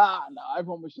like, no,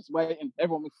 everyone was just waiting.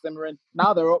 Everyone was simmering.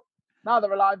 Now they're up. Now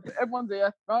they're alive. Everyone's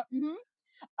here. Right? Mm-hmm.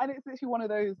 And it's literally one of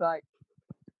those, like,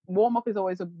 warm-up is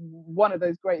always one of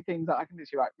those great things that I can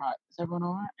literally like, right, is everyone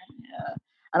all right? Yeah.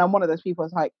 And I'm one of those people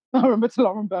that's like, I remember to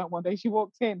Lauren Burn one day, she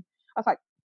walked in. I was like,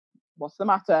 what's the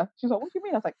matter? She was like, what do you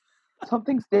mean? I was like,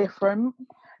 something's different,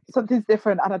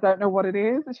 and I don't know what it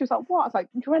is. And she was like, what? I was like,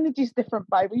 your energy's different,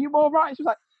 babe. Are you all right? She was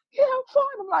like, yeah, I'm fine.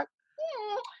 I'm like,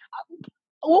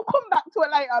 we'll come back to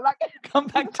it later. Like, come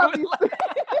back to it later.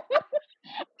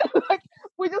 Like,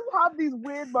 we just have these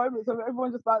weird moments of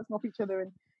everyone just bouncing off each other,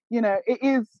 and you know,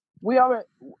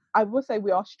 I will say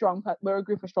we are strong. We're a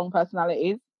group of strong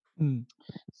personalities.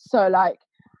 So, like,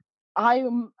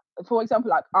 for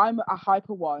example, like, I'm a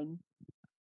hyper one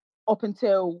up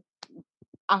until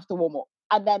after warm up,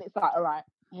 and then it's like, all right,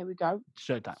 here we go,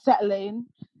 showtime. Settle in.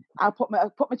 I'll put my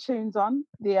tunes on.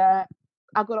 I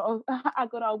got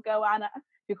old girl Anna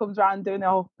who comes around doing the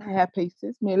whole hair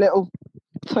pieces, me a little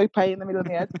toupee in the middle of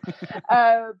the head.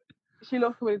 She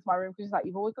loves coming into my room because she's like,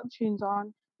 you've always got the tunes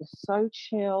on. You're so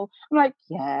chill. I'm like,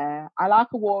 yeah, I like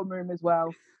a warm room as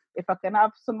well. If I can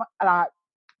have some like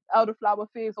elderflower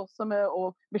fizz or summer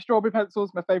or my strawberry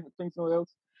pencils, my favourite things in the world,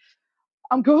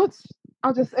 I'm good.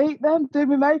 I'll just eat them, do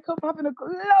my makeup, having a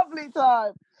lovely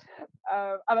time.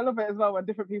 And I love it as well when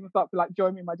different people start to like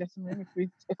join me in my dressing room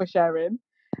if we're sharing,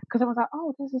 because I was like,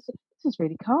 oh, this is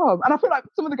really calm, and I feel like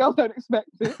some of the girls don't expect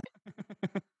it.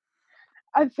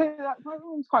 And so like, my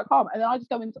room's quite calm, and then I just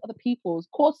go into other people's,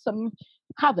 cause some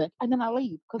havoc, and then I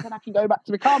leave because then I can go back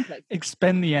to the calm place.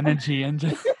 Expend the energy and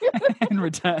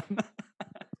return.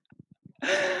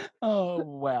 Oh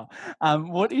wow!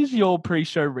 What is your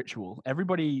pre-show ritual?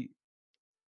 Everybody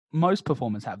most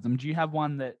performers have them. Do you have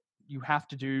one that you have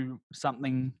to do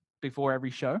something before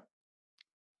every show?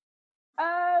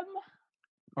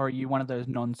 Or are you one of those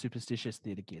non-superstitious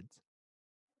theatre kids?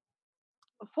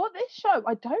 For this show,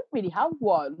 I don't really have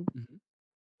one.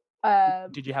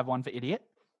 Did you have one for Idiot?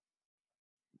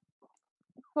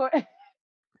 For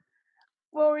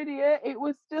Idiot, it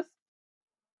was just,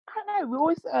 I don't know. We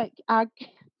always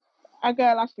our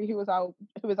girl Ashley, who was our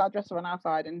dresser on our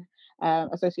side and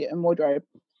associate in wardrobe.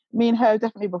 Me and her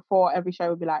definitely before every show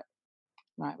would be like,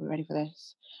 right, we're ready for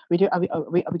this. Are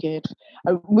we good?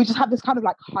 We just had this kind of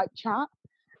like hype chat.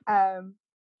 And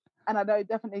I know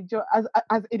definitely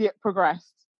as Idiot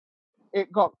progressed,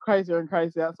 it got crazier and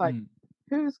crazier. It's like,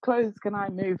 whose clothes can I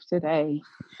move today?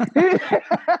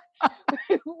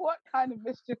 What kind of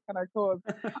mischief can I cause?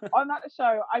 On that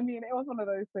show, I mean, it was one of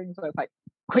those things where it's like,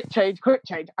 quick change.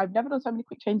 I've never done so many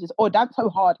quick changes or danced so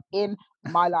hard in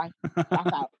my life.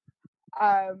 That's out.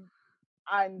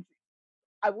 And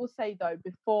I will say though,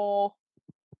 before,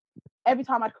 every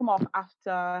time I'd come off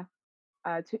after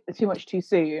too much too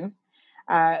soon,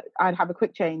 I'd have a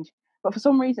quick change. But for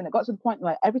some reason, it got to the point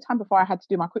where every time before I had to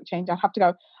do my quick change, I'd have to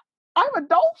go, I'm a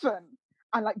dolphin,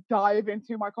 and like dive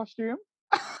into my costume.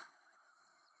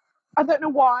 I don't know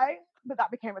why, but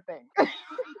that became a thing.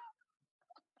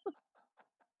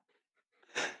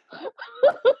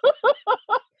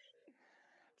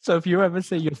 So if you ever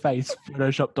see your face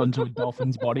photoshopped onto a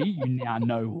dolphin's body, you now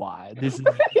know why. This is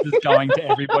going to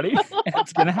everybody, and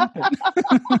it's going to happen.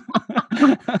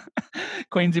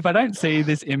 Queens, if I don't see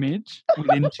this image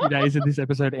within 2 days of this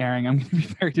episode airing, I'm going to be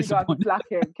very disappointed. You guys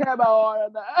are slacking. Come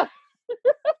on.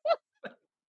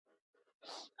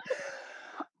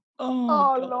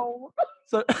 Oh no.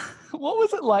 So what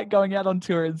was it like going out on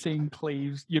tour and seeing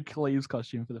your Cleves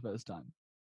costume for the first time?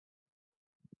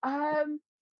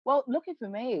 Well, lucky for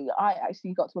me, I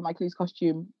actually got to wear my Cleves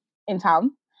costume in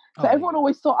town. So everyone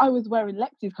always thought I was wearing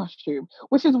Lexi's costume,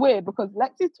 which is weird because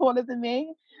Lexi's taller than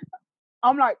me.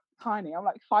 I'm like tiny. I'm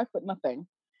like 5 foot nothing.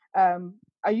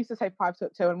 I used to say 5'2",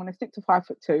 and I'm going to stick to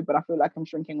 5'2", but I feel like I'm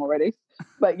shrinking already.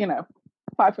 But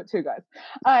 5'2", guys.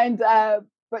 And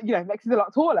but Lexi's a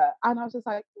lot taller, and I was just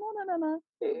like, no,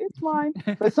 it's fine.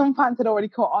 But some fans had already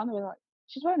caught on. They were like,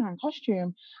 she's wearing her own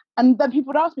costume, and then people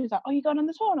would ask me, like, "Oh, you going on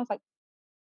the tour?" And I was like,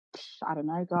 I don't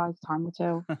know, guys. Time will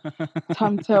tell.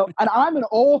 And I'm an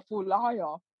awful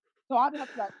liar, so I'd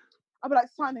have to I'd be like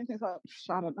signing things like,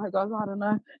 I don't know, guys. I don't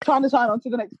know. Trying to sign on to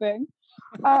the next thing.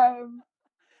 But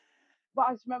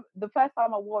I just remember the first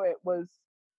time I wore it was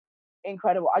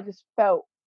incredible. I just felt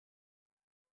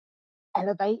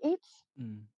elevated.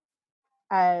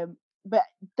 But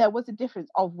there was a difference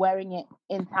of wearing it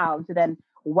in town to then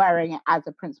wearing it as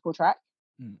a principal track.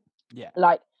 Yeah.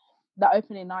 Like the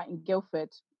opening night in Guildford,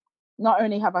 not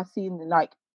only have I seen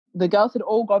like the girls had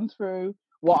all gone through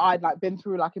what I'd like been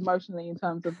through like emotionally in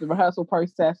terms of the rehearsal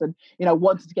process and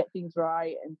wanted to get things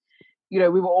right, and we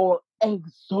were all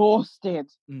exhausted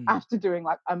after doing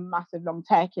like a massive long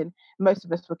tech, and most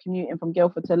of us were commuting from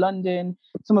Guildford to London.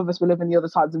 Some of us were living the other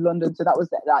sides of London, so that was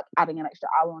like adding an extra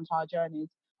hour onto our journeys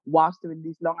whilst doing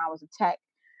these long hours of tech.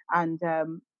 And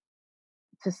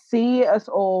to see us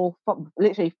all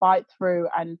literally fight through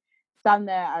and stand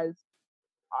there as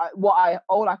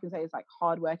all I can say is like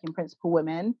hardworking principal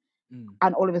women,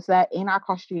 and all of us there in our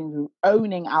costumes,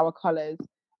 owning our colours,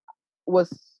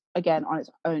 was again on its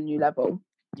own new level.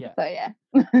 Yeah. So yeah.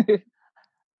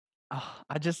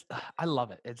 I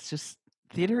love it. It's just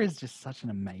theatre is just such an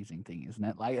amazing thing, isn't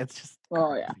it? Like it's just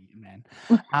crazy, man.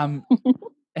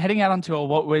 Heading out on tour,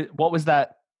 what was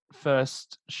that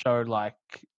first show like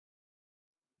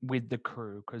with the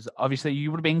crew? Because obviously you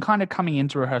would have been kind of coming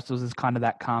into rehearsals as kind of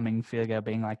that calming figure,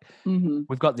 being like,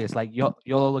 we've got this, like you're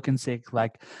all looking sick,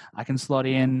 like I can slot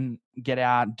in, get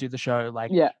out, do the show,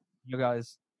 like you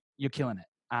guys, you're killing it.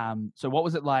 So what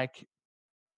was it like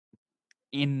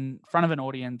in front of an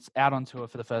audience, out on tour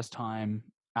for the first time,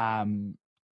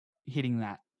 hitting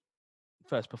that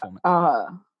first performance?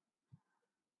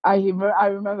 I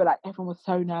remember like everyone was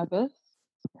so nervous.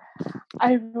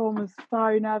 Everyone was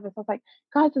so nervous. I was like,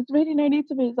 guys, there's really no need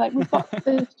to be. It's like, we've got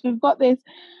this.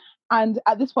 And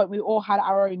at this point, we all had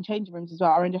our own changing rooms as well,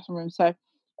 our own dressing rooms. So,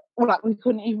 we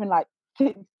couldn't even like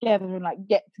sit together and like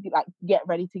get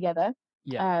ready together.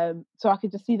 Yeah. So I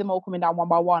could just see them all coming down one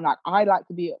by one. Like I like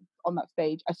to be on that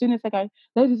stage. As soon as they go,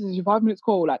 ladies, this is your 5 minutes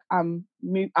call. Like I'm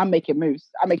making moves.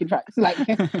 I'm making tracks. Like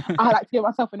I like to give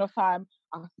myself enough time.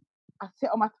 I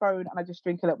sit on my throne and I just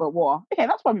drink a little bit of water. Okay,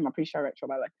 that's probably my pre-show ritual,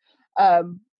 by the way.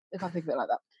 If I think of it like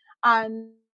that. And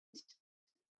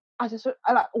I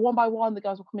like one by one, the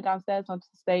girls were coming downstairs onto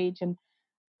the stage, and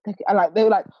they were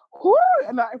like, whoo!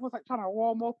 And like, everyone's like trying to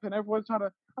warm up, and everyone's trying to.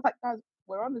 I was like, guys,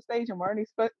 we're on the stage and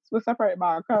we're separated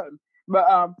by a curtain,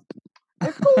 but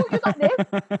it's cool. You got this.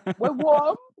 We're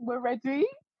warm. We're ready.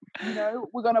 You know,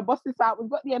 we're gonna bust this out. We've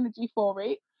got the energy for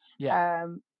it. Yeah.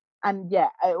 And yeah,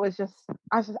 it was just.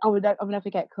 I would never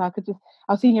forget because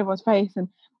I was seeing everyone's face, and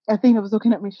Athena was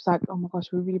looking at me. She's like, "Oh my gosh,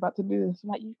 we're really about to do this." I'm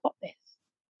like, "You've got this.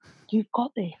 You've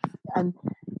got this." And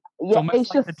It's yeah, almost it's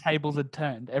like just the tables had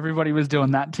turned. Everybody was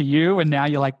doing that to you, and now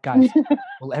you're like, guys,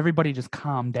 well, everybody just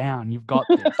calm down. You've got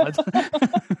this.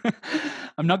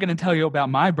 I'm not going to tell you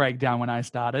about my breakdown when I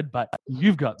started, but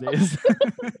you've got this.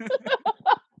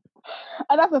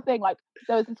 And that's the thing, like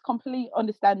there was this complete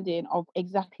understanding of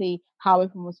exactly how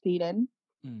everyone was feeling.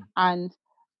 And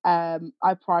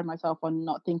I pride myself on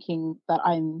not thinking that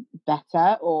I'm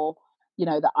better, or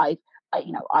that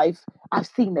I've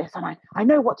seen this and I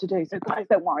know what to do, so guys,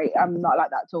 don't worry, I'm not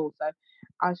like that at all. So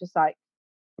I was just like,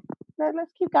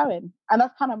 let's keep going. And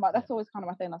that's always kind of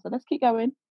my thing. I said, let's keep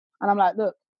going. And I'm like,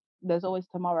 look, there's always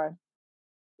tomorrow.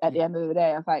 At the end of the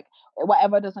day, I was like,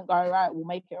 whatever doesn't go right, we'll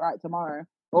make it right tomorrow,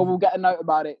 or we'll get a note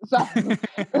about it. So,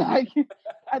 like,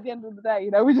 at the end of the day,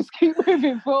 we just keep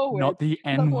moving forward. Not the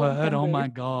N word. Oh my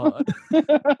God.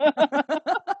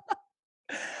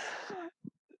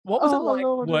 What was it like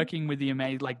working with the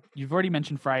amazing? Like you've already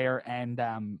mentioned Freya and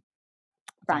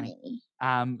Fanny.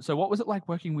 So what was it like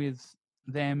working with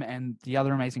them and the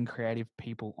other amazing creative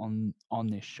people on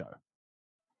this show?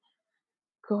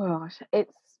 Gosh,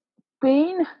 it's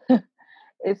been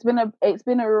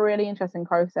a really interesting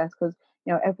process because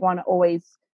everyone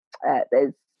always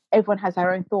everyone has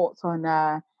their own thoughts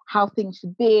on how things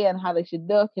should be and how they should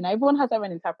look, and everyone has their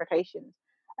own interpretations.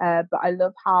 But I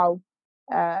love how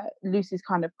Lucy's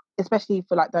kind of, especially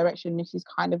for like direction, Lucy's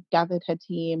kind of gathered her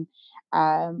team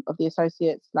of the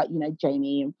associates, like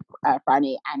Jamie,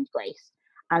 Franny, and Grace,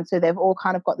 and so they've all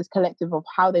kind of got this collective of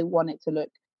how they want it to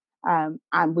look,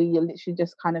 and we are literally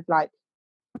just kind of like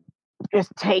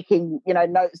just taking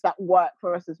notes that work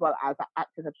for us as well as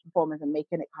actors and performers, and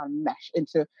making it kind of mesh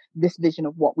into this vision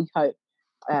of what we hope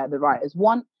the writers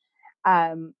want.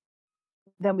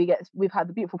 Then we've had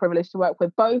the beautiful privilege to work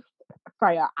with both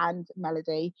Freya and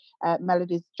Melody.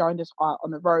 Melody's joined us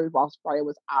on the road whilst Freya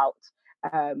was out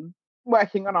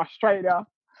working on Australia.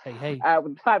 Hey.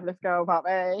 With the fabulous girls out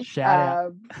there.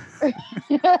 Shout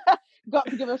out. Got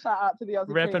to give a shout out to the Aussie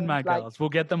Repping my girls. We'll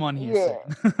get them on here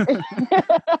soon.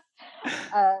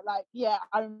 I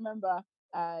remember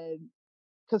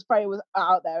because Freya was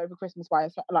out there over Christmas by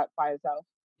herself.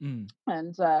 And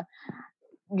the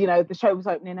show was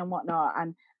opening and whatnot,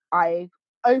 and I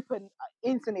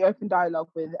instantly opened dialogue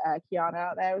with Kiana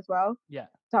out there as well. Yeah.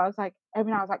 So I was like,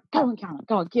 every night I was like, go on, Kiana,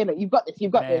 go on, Kiana, you've got this.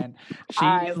 Man, she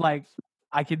is like,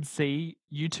 I can see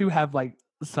you two have like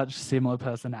such similar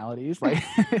personalities. Like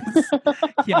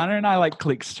Kiana and I like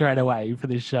click straight away for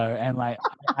this show, and like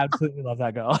I absolutely love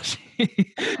that girl.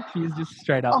 She's just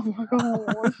straight up. Oh my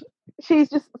gosh. She's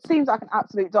just seems like an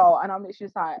absolute doll, and I'm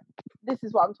just like, this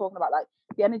is what I'm talking about. Like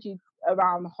the energy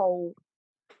around the whole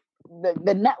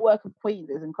the network of queens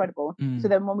is incredible. So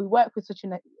then when we work with such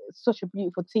a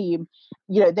beautiful team,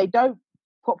 they don't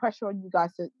put pressure on you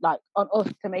guys to on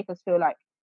us to make us feel like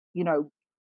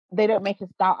they don't make us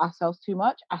doubt ourselves too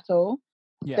much at all.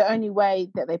 The only way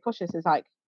that they push us is like,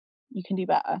 you can do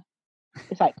better.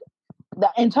 It's like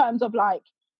that in terms of like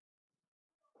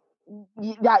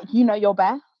your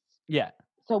best. Yeah.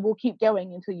 So we'll keep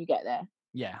going until you get there.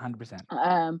 Yeah,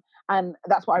 100%. And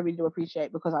that's what I really do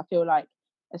appreciate, because I feel like,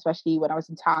 especially when I was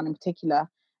in town in particular,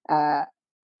 Freya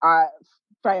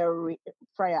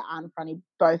and Franny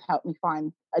both helped me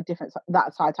find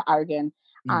that side to Aragon.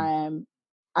 And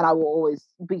I will always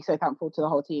be so thankful to the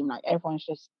whole team. Like everyone's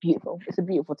just beautiful. It's a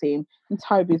beautiful team. And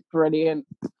Toby's brilliant.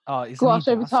 Oh, isn't Gosh,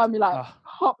 he every just? time he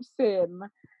pops in,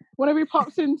 whenever he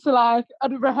pops into like a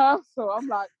rehearsal, I'm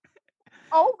like,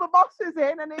 oh, the boss is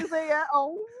in and he's here.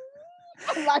 Oh,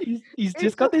 like, he's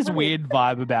just got this weird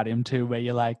vibe about him too, where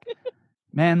you're like,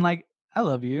 man, like I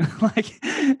love you. Like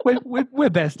we're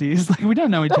besties. Like we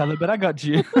don't know each other, but I got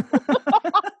you.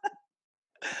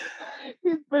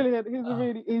 He's brilliant.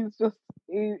 He's just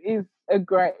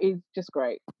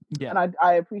great. Yeah. And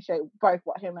I appreciate both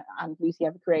what him and Lucy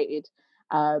have created.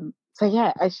 So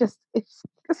yeah, it's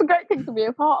a great thing to be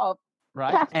a part of.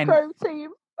 Right. Cast and crew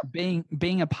team.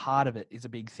 Being a part of it is a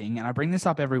big thing, and I bring this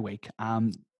up every week.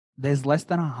 There's less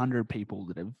than 100 people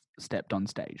that have stepped on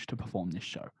stage to perform this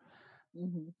show.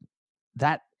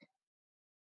 That,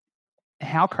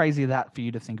 how crazy is that for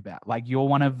you to think about? Like you're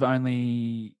one of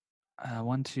only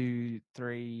 1, 2,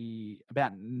 3,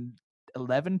 about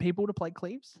 11 people to play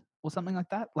Cleves or something like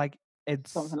that. Like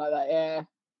it's something like that, yeah.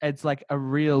 it's like a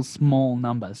real small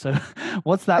number. So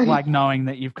what's that like, knowing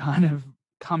that you've kind of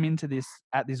come into this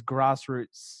at this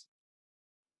grassroots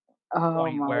Oh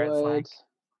point my where it's like, word.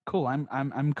 cool,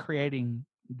 I'm creating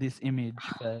this image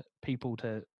for people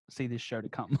to see this show to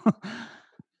come.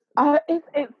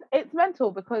 It's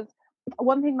mental because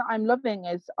one thing that I'm loving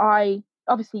is I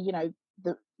obviously,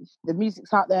 the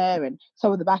music's out there and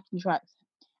some of the backing tracks,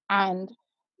 and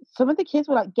some of the kids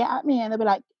will like get at me and they'll be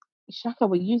like, Shaka,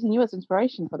 we're using you as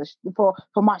inspiration for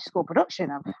my school production.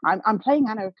 I'm playing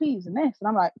Anna Cleves and this, and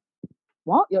I'm like,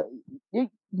 what? You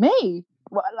me?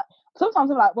 Well, like, sometimes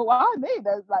I'm like, well, why me?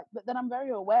 There's like, but then I'm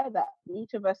very aware that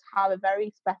each of us have a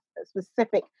very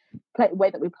specific way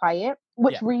that we play it,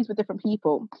 which reads with different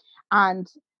people,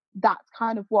 and that's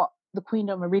kind of what the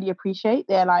Queendom really appreciate.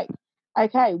 They're like,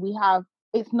 okay,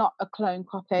 it's not a clone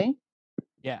copy.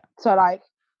 Yeah. So like,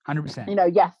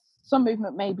 100%. Yes, some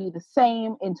movement may be the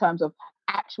same in terms of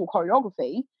actual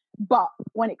choreography, but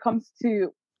when it comes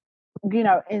to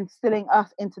instilling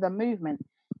us into the movement,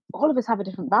 all of us have a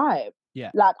different vibe.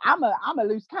 Yeah. Like I'm a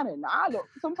loose cannon.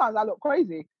 Sometimes I look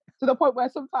crazy to the point where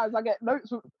sometimes I get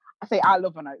notes. I say I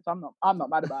love a note, so I'm not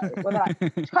mad about it. But like,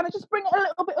 kind of just bring it a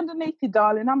little bit underneath you,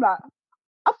 darling. I'm like,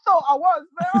 I thought I was,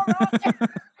 but all right.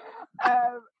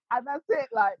 And that's it.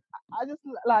 Like I just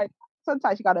like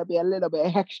sometimes you gotta be a little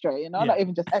bit extra, not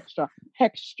even just extra.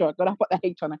 Gotta put the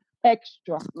H on it.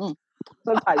 Extra.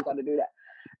 Sometimes you gotta do that.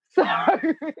 So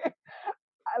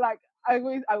I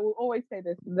will always say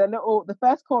this: the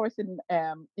first chorus in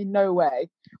No Way,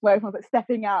 where everyone's like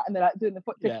stepping out and they're like doing the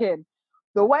foot to kin.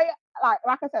 The way,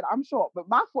 like I said, I'm short, but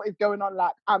my foot is going on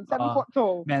like I'm 7 foot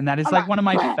tall. Man, that is like one of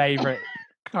my favorite.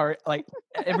 Like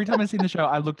every time I've seen the show,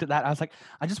 I looked at that. I was like,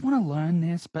 I just want to learn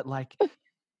this, but like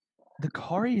the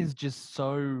choreo is just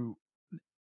so.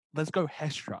 Let's go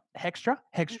hextra.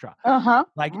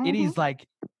 Like it is like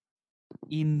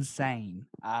insane.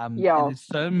 And there's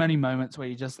so many moments where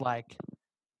you're just like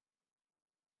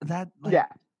that. Like,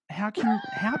 how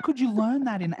could you learn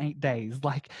that in 8 days?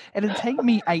 Like it'd take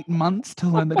me 8 months to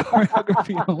learn the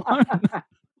choreography alone.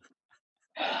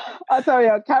 I'll tell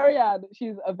you, Carrie Ann,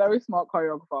 she's a very smart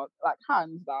choreographer, like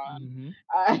hands down.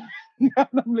 And I'm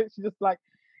literally just like,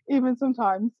 even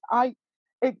sometimes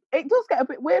it does get a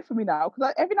bit weird for me now because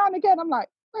like, every now and again I'm like,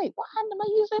 wait, what hand am I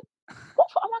using?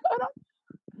 What foot am I going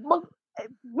on?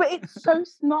 But it's so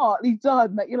smartly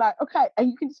done that you're like, okay, and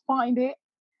you can just find it.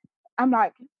 I'm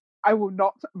like, I will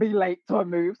not be late to a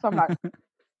move. So I'm like,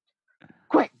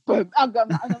 quick, boom, and I'm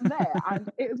there.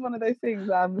 And it is one of those things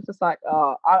where I'm just like,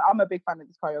 I'm a big fan of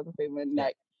this choreography when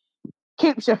like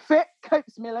keeps you fit,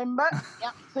 keeps me limber.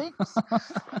 See?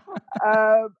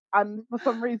 And for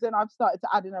some reason I've started to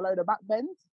add in a load of back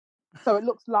bends. So it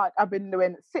looks like I've been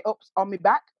doing sit-ups on my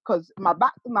back because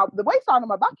the waistline on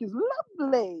my back is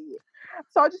lovely.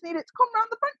 So I just need it to come around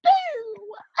the front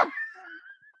too.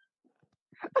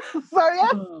 So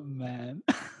yeah. Oh man.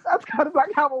 That's kind of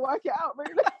like how I work it out,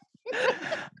 really.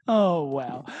 Oh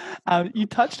wow. You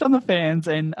touched on the fans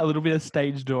and a little bit of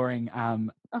stage dooring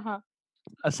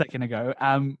a second ago.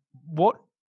 What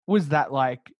was that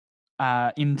like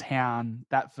in town,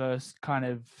 that first kind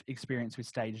of experience with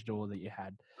stage door that you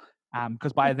had?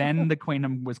 Because by then the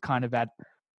Queendom was kind of at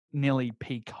nearly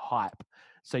peak hype.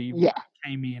 So you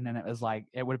came in and it was like,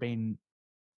 it would have been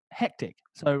hectic.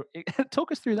 So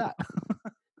talk us through that.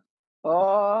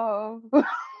 Oh.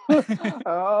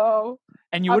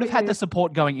 And you would have had the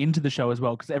support going into the show as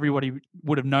well, because everybody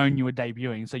would have known you were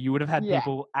debuting. So you would have had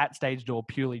people at stage door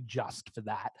purely just for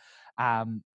that.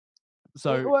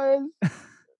 So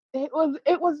it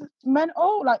was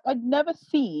mental. Like I'd never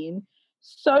seen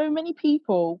so many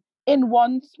people in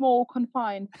one small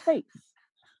confined space.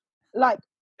 Like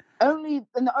the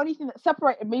only thing that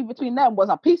separated me between them was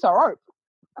a piece of rope.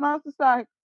 And I was just like,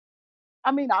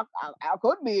 I mean, I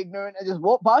could be ignorant and just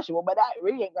walk past you, but that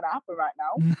really ain't gonna happen right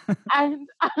now. And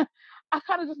I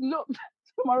kind of just looked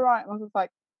to my right and I was just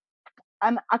like,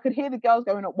 and I could hear the girls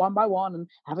going up one by one, and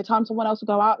every time someone else would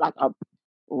go out, like a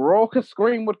raucous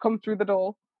scream would come through the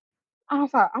door. I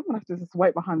was like, I'm gonna have to just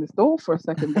wait behind this door for a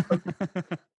second because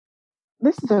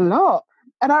this is a lot.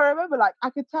 And I remember, like, I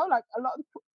could tell, like,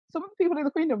 some of the people in the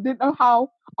Queendom didn't know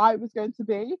how I was going to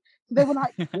be, so they were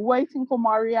like waiting for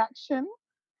my reaction.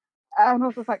 And I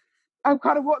was just like, I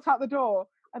kind of walked out the door,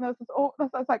 and I was like,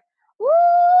 woo!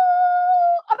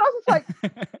 And I was just like,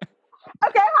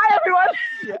 okay, hi everyone.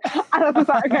 And I was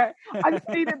like, okay, I just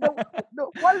needed the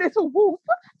one little whoop,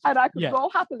 and I could roll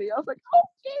happily. I was like,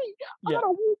 okay, I got a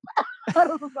whoop. And I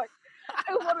was just like,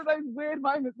 it was one of those weird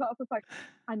moments that I was just like,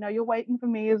 I know you're waiting for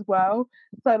me as well.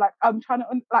 So like, I'm trying to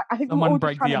I think we're all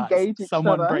just trying to engage each other.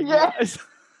 Someone break the ice.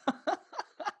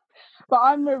 But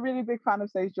I'm a really big fan of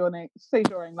stage drawing.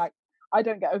 Like, I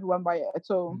don't get overwhelmed by it at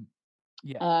all.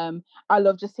 Yeah. I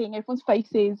love just seeing everyone's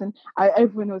faces, and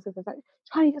everyone always says like,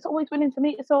 Chinese is always willing to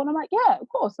meet us all. And I'm like, yeah, of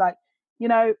course. Like, you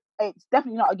know, it's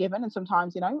definitely not a given. And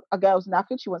sometimes, you know, a girl's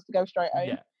knackered, she wants to go straight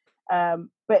home. Yeah.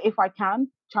 But if I can,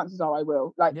 chances are I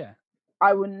will. Like, Yeah.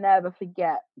 I will never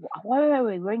forget. We're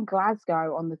in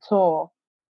Glasgow on the tour,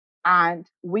 and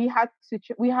we had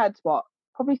what,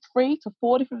 probably 3 to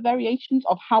 4 different variations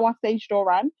of how our stage door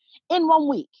ran in 1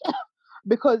 week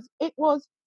because it was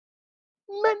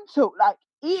mental. Like,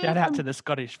 Shout out to the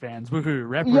Scottish fans. Woohoo, yo,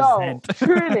 represent.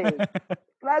 truly,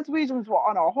 Glaswegians were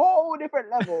on a whole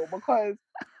different level because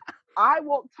I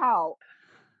walked out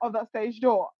of that stage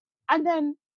door and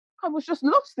then I was just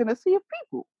lost in a sea of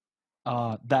people. We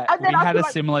had a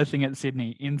similar thing at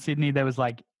Sydney. In Sydney, there was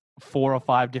like 4 or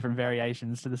 5 different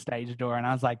variations to the stage door, and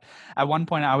I was like, at one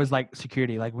point, I was like,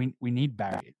 security, like we need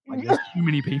barriers. Like, there's too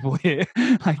many people here.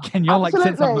 Like, can you like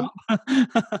set something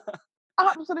up?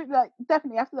 Absolutely, like,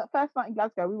 definitely. After that first night in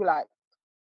Glasgow, we were like,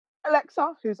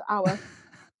 Alexa, who's our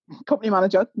company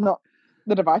manager, not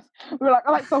the device. We were like,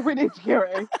 Alexa, we need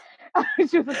security. And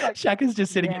she was just like, Shaka's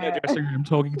just sitting in her dressing room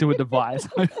talking to a device,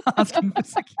 asking for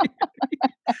security.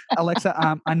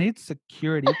 Alexa, I need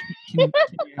security. Can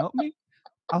you help me?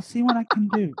 I'll see what I can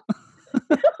do.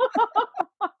 This is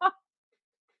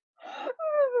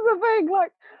the thing,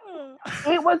 like,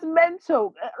 it was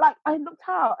mental. Like, I looked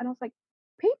out and I was like,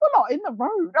 people are in the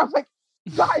road. I was like,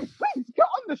 guys, please get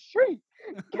on the street.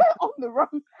 Get on the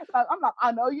road. Like, I'm like,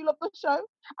 I know you love the show.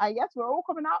 And yes, we're all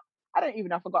coming out. I don't even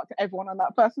know if I got to everyone on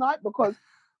that first night because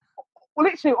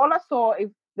literally all I saw is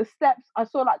the steps. I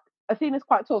saw like Athena's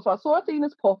quite tall. So I saw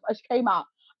Athena's puff as she came out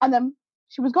and then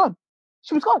she was gone.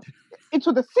 She was gone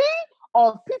into the sea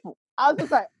of people. I was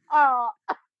just like, I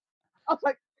was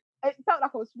like, it felt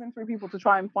like I was swimming through people to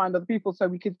try and find other people so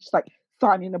we could just like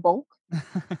sign in a bulk.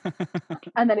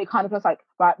 And then it kind of was like,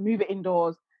 right, move it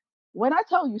indoors. When I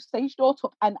tell you stage door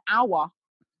took an hour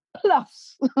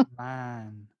plus,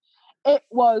 Man, it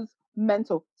was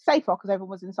mental. Safer because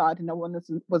everyone was inside and no one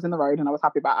was in the road, and I was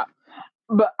happy about that.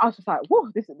 But I was just like, whoa,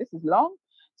 this is long.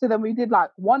 So then we did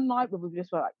like one night where we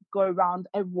just were like go around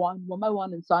everyone one by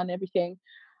one and sign everything.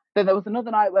 Then there was another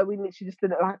night where we literally just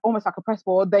did it like almost like a press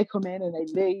board. They come in and they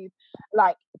leave.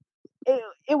 Like,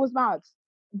 it was mad,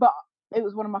 but it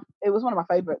was one of my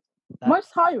favorites.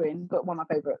 Most tiring, but one of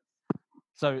my favorites.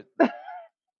 So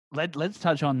let's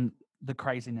touch on the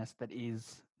craziness that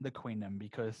is the Queendom,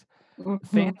 because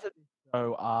fans of this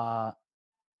show are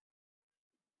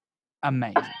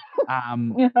amazing.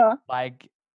 Yeah. Like,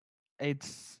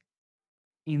 it's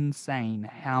insane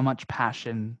how much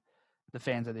passion the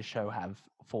fans of this show have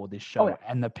for this show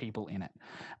and the people in it.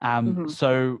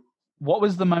 So what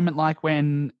was the moment like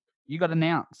when you got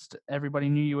announced? Everybody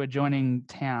knew you were joining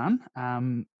town.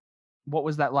 What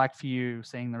was that like for you,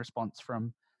 seeing the response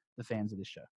from the fans of this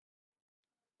show?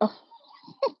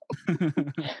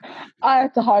 I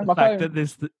had to hide my phone.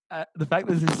 The fact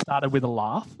that this started with a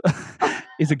laugh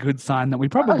is a good sign that we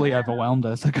probably overwhelmed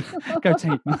us. Go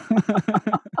team.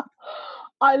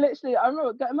 I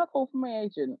remember getting my call from my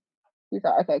agent. He's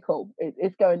like, okay, cool.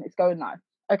 It's going live.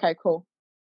 Okay, cool.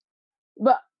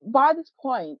 But by this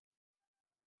point,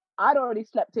 I'd already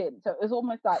slept in. So it was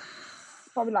almost like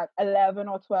probably like 11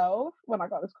 or 12 when I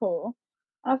got this call.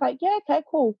 And I was like, yeah, okay,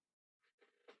 cool.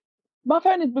 My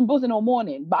phone has been buzzing all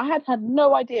morning, but I had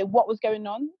no idea what was going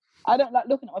on. I don't like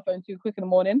looking at my phone too quick in the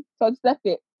morning, so I just left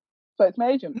it. So it's my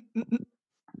agent.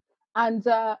 And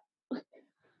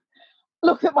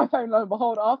looked at my phone, lo and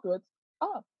behold, afterwards,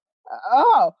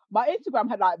 my Instagram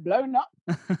had like blown up.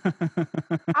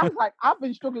 I was like, I've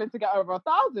been struggling to get over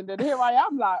 1,000, and here I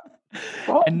am, like,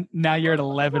 oh. And now you're at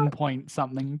 11 point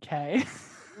something K.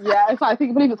 Yeah, it's like, I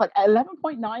believe it's like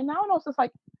 11.9 now, and I was just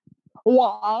like,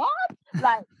 what?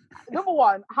 Like, number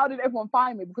one, how did everyone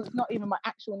find me? Because it's not even my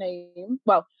actual name.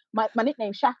 Well, my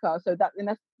nickname's Shaka, so but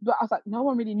I was like, no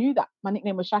one really knew that my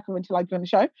nickname was Shaka until I joined the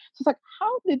show. So it's like,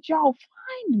 how did y'all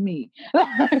find me?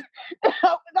 That's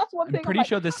one thing. I'm pretty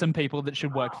sure there's some people that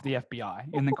should work for the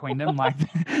FBI in the Queendom. Like,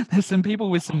 there's some people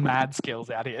with some mad skills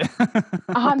out here.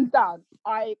 Hands down,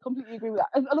 I completely agree with that.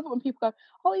 I love it when people go,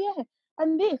 oh yeah,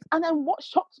 and this. And then what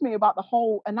shocked me about the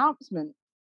whole announcement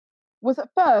was, at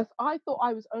first I thought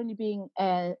I was only being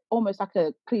almost like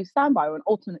a Cleves standby or an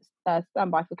alternate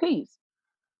standby for Cleves.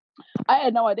 I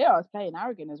had no idea I was playing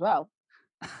Arrogant as well.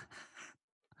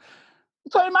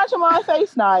 So imagine my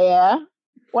face now, yeah,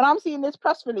 when I'm seeing this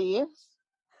press release.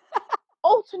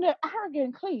 Alternate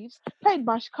Arrogant Cleves, played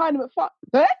by Shaka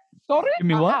McFarlane. Sorry? Give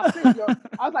me what?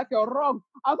 I was like, you're wrong.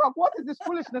 I was like, what is this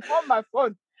foolishness on my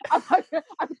phone? I had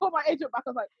to call my agent back. I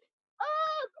was like,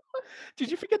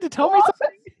 Did you forget to tell me What?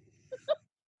 something?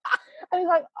 And he's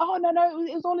like, oh, no,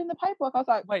 it was all in the paperwork. I was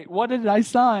like, Wait, what did I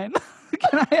sign?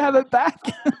 Can I have it back?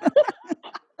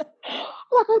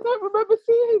 I don't remember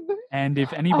seeing this. And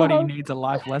if anybody needs a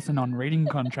life lesson on reading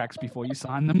contracts before you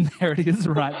sign them, there it is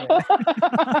right there.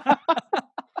 I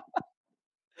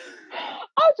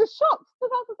was just shocked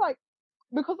because I was just like,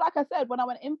 because like I said, when I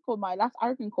went in for my last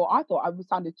Arabian court, I thought I was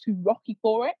sounded too rocky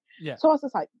for it. Yeah. So I was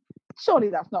just like, surely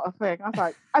that's not a thing. I was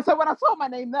like, and so when I saw my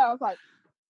name there, I was like,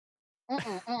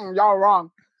 y'all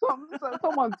wrong.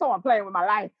 Someone's playing with my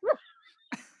life.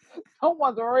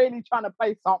 Someone's really trying to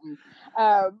play something.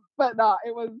 But no,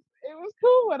 it was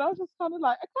cool, and I was just kind of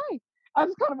like, okay. I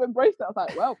just kind of embraced it. I was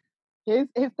like, well, here's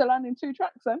to learning 2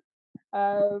 tracks then.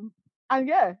 And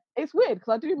yeah, it's weird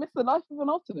because I do miss the life of an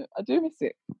alternate. I do miss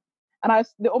it. And I have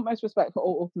the utmost respect for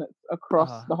all alternates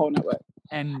across the whole network.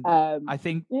 And I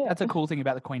think that's a cool thing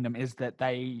about the Queendom is that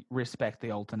they respect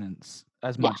the alternates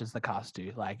as much as the cast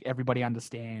do. Like, everybody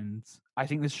understands. I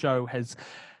think this show has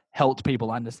helped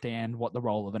people understand what the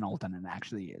role of an alternate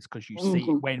actually is, because you see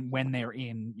when they're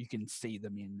in, you can see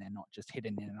them in. They're not just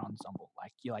hidden in an ensemble.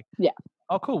 Like, you're like,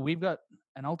 oh, cool, we've got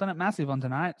an alternate massive on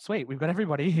tonight. Sweet, we've got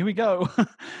everybody. Here we go.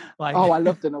 Like, oh, I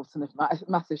loved an alternate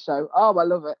massive show. Oh, I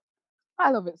love it. I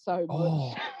love it so much.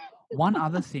 Oh, one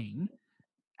other thing.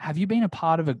 Have you been a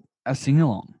part of a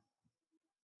sing-along?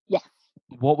 Yes.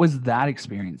 What was that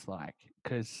experience like?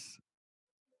 Because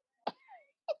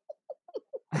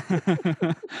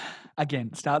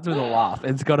again, starts with a laugh.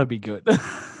 It's got to be good.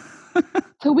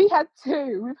 So we had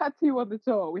 2. We've had 2 on the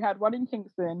tour. We had one in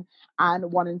Kingston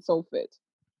and one in Salford.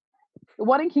 The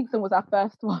one in Kingston was our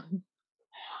first one.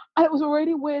 And it was a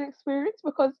really weird experience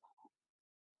because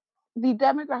the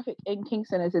demographic in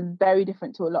Kingston is very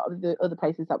different to a lot of the other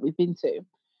places that we've been to.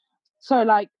 So,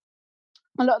 like,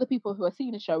 a lot of the people who are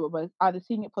seeing the show were either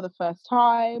seeing it for the first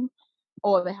time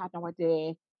or they had no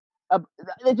idea.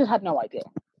 They just had no idea.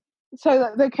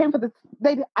 So they came for this.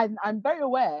 I'm very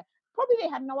aware. Probably they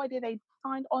had no idea they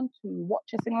signed on to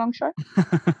watch a sing-along show.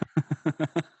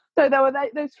 So there were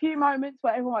those few moments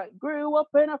where everyone grew up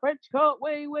in a French coat,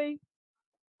 wee.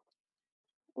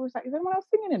 I was like, is anyone else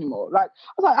singing anymore? Like,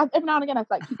 I was like, every now and again, I was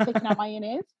like, keep taking out my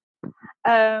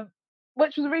ears,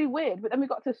 which was really weird. But then we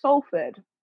got to Salford,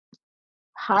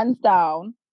 hands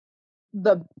down,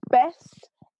 the best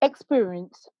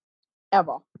experience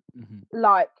ever.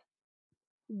 Like,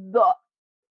 the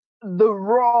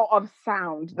roar of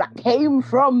sound that came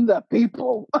from the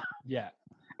people. Yeah,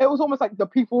 it was almost like the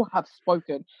people have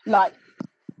spoken. Like,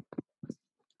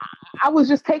 I was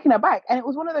just taken aback, and it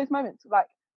was one of those moments like,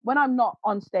 when I'm not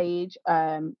on stage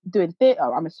doing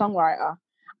theatre, I'm a songwriter.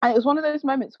 And it was one of those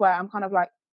moments where I'm kind of like,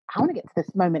 I want to get to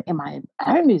this moment in my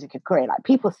own music career. Like,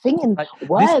 people singing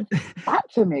words back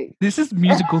to me. This is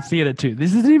musical theatre too.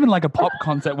 This isn't even like a pop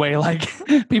concert where like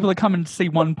people are coming to see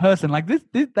one person. Like this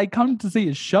they come to see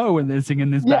a show and they're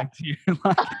singing this back to you.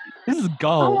 Like, this is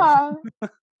gold. I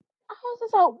was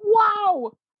just like,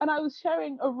 wow. And I was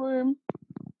sharing a room.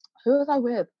 Who was I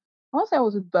with? I want to say I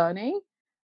was with Bernie.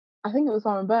 I think it was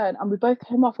Lauren Byrne, and we both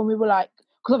came off and we were like,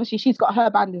 because obviously she's got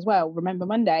her band as well, Remember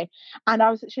Monday, and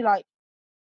I was actually like,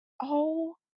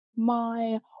 oh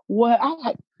my word. I was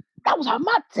like, that was her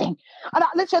mad thing. And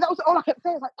literally, that was all I kept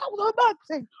saying. I was like, that was her mad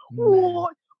thing.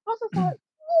 What? I was just like,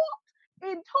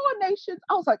 what? In Nations?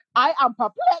 I was like, I am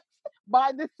perplexed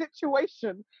by this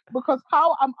situation, because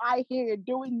how am I here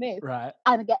doing this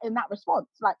and getting that response?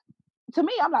 Like, to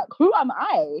me, I'm like, who am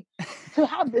I to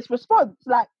have this response?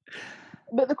 Like,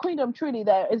 but the Queendom, truly,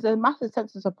 there is a massive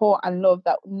sense of support and love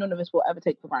that none of us will ever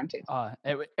take for granted.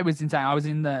 It was insane. I was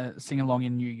in the sing-along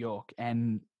in New York,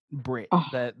 and Britt,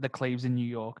 the Cleves in New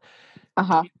York,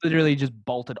 literally just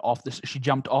bolted off she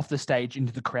jumped off the stage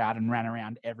into the crowd and ran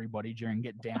around everybody during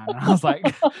Get Down. And I was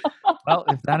like, well,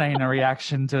 if that ain't a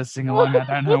reaction to a sing-along, I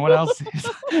don't know what else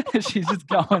is. She's just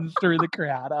going through the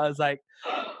crowd. I was like,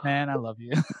 man, I love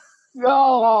you.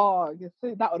 Oh, you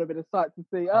see, that would have been a sight to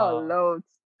see. Oh, Lord.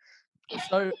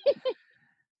 So,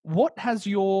 what's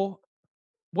your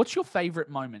favorite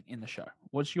moment in the show?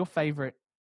 What's your favorite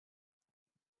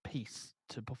piece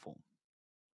to perform?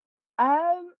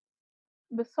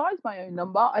 Besides my own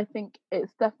number, I think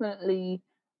it's definitely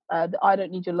the I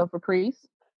Don't Need Your Love reprise.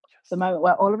 Yes. The moment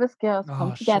where all of us girls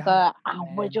come together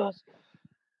and we're just.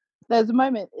 There's a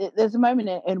moment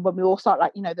in when we all start,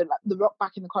 like, you know, the rock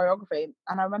back in the choreography,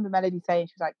 and I remember Melody saying,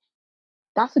 she's like,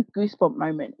 that's a goosebump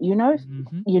moment, you know.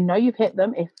 You know you've hit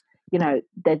them if, you know,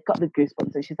 they've got the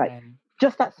goosebumps. And she's like,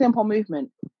 just that simple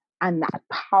movement and that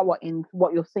power in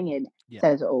what you're singing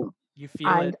says it all. You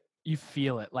feel it. You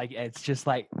feel it. Like, it's just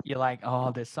like, you're like,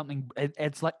 oh, there's something.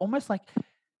 It's like almost like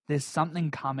there's something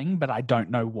coming, but I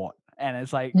don't know what. And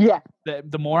it's like, Yeah.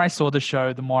 the more I saw the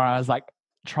show, the more I was like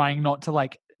trying not to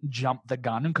like jump the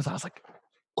gun because I was like,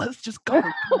 let's just go.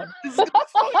 Come on. This is gonna be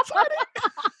so exciting.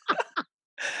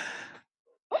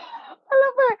 I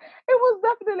love it. It was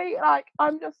definitely like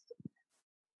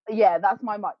that's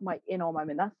my in all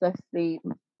moment. That's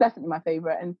definitely my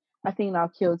favorite. And Athena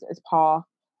killed as par.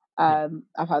 I've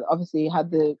obviously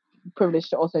had the privilege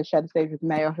to also share the stage with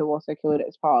Maya, who also killed it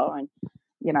as par. And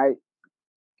you know,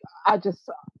 I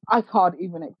can't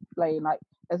even explain. Like,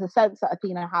 there's a sense that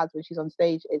Athena has when she's on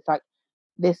stage. It's like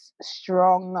this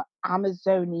strong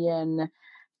Amazonian.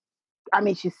 I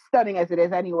mean, she's stunning as it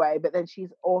is anyway, but then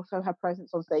she's also, her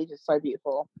presence on stage is so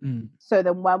beautiful. So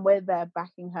then when we're there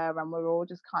backing her and we're all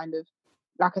just kind of,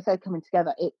 like I said, coming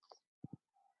together,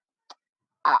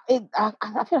 I feel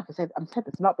like I'm said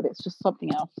this a lot, but it's just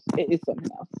something else. It is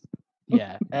something else.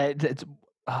 Yeah. It's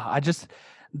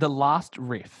the last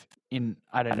riff in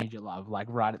I Don't Need Your Love, like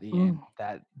right at the end,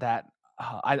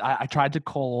 I tried to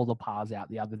call all the pars out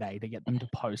the other day to get them to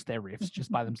post their riffs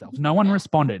just by themselves. No one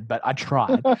responded, but I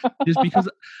tried just because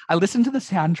I listened to the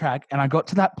soundtrack and I got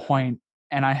to that point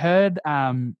and I heard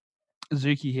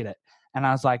Zuki hit it and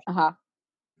I was like,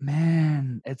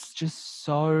 man, it's just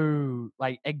so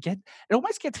like it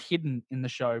almost gets hidden in the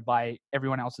show by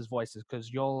everyone else's voices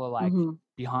because you're like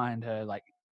behind her, like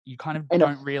you kind of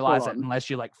don't realize it unless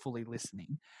you're like fully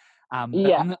listening.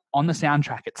 But on the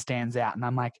soundtrack, it stands out, and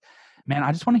I'm like, man,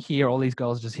 I just want to hear all these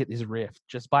girls just hit this riff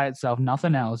just by itself,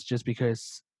 nothing else, just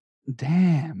because,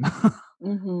 damn,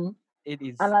 it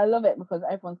is. And I love it because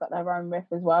everyone's got their own riff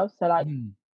as well. So like,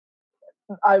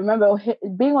 I remember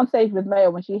being on stage with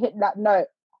Maya when she hit that note.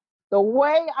 The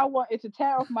way I wanted to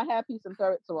tear off my hairpiece and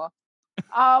throw it to her,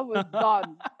 I was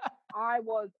done. I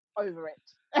was over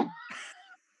it.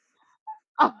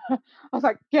 I was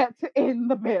like, get in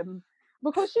the bin.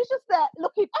 Because she's just there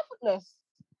looking effortless.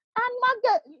 And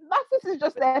my sister's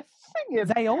just there singing.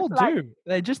 They all do.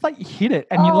 They just like hit it.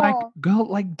 And you're like, girl,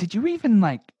 like, did you even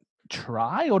like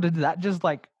try? Or did that just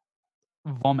like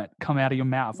vomit come out of your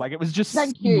mouth? Like it was just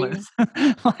seamless.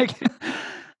 Like,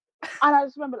 and I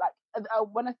just remember like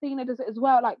when Athena does it as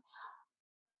well, like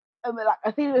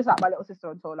Athena is like my little sister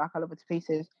on tour, like I love her to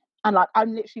pieces. And like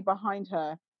I'm literally behind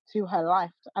her to her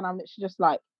left. And I'm literally just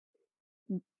like,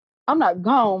 I'm like, go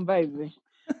on, baby.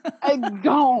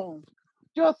 Go on.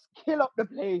 Just kill up the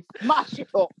place. Smash it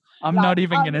up. I'm like, not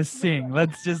even gonna sing.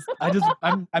 Let's just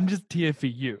I'm just here for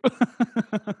you.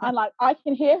 And like I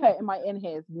can hear her in my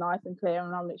in-ears nice and clear,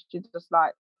 and I'm literally just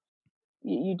like,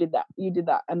 you did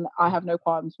that, and I have no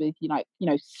qualms with you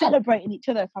know celebrating each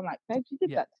other. So I'm like, babe, you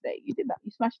did that today. You did that.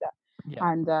 You smashed that. Yeah.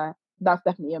 And that's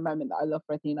definitely a moment that I love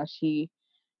for Athena. She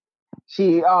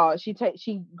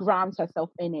grounds herself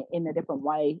in it in a different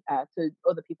way to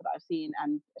other people that I've seen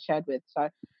and shared with. So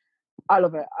I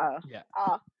love it.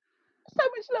 So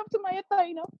much love to my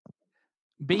Athena.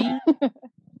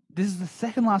 This is the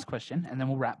second last question, and then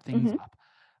we'll wrap things up.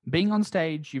 Being on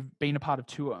stage, you've been a part of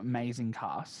 2 amazing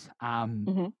casts.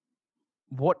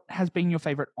 What has been your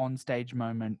favorite on-stage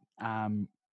moment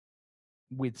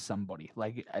with somebody?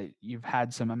 Like you've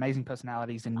had some amazing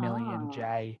personalities in Millie and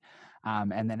Jay,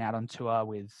 and then out on tour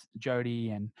with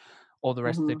Jodie and all the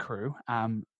rest of the crew.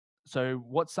 So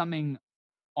what's something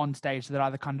on stage that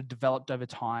either kind of developed over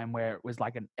time where it was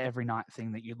like an every night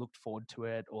thing that you looked forward to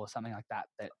it or something like that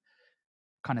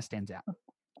kind of stands out?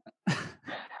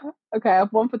 Okay, I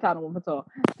have one for town and one for tour.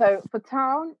 So for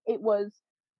town, it was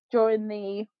during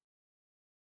the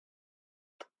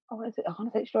what is it? I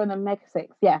want to say it's during the Mega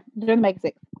 6. Yeah, during the Mega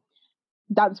 6.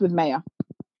 Dance with Maya.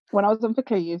 When I was on for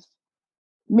Cleves,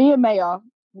 me and Maya,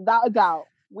 without a doubt,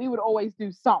 we would always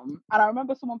do something. And I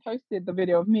remember someone posted the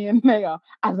video of me and Maya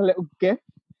as a little GIF.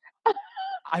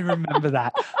 I remember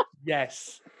that.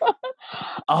 Yes.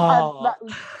 Oh,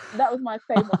 that was my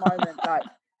favorite moment. Like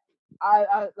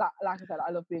I said,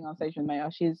 I love being on stage with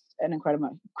Maya. She's an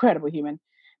incredible human.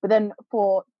 But then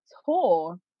for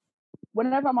tour,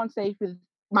 whenever I'm on stage with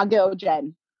my girl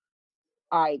Jen,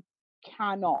 I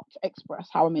cannot express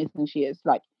how amazing she is.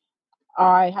 Like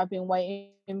I have been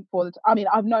waiting for I mean,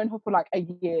 I've known her for like a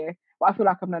year, but I feel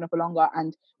like I've known her for longer.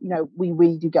 And you know, we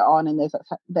really do get on, and there's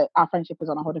our friendship is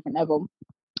on a whole different level.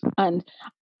 And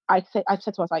I've said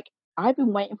to us, like, I've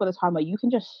been waiting for the time where you can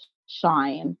just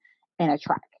shine in a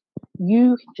track.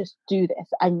 You can just do this,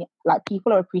 and like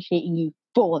people are appreciating you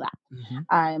for that.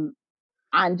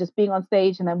 And just being on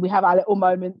stage, and then we have our little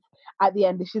moments at the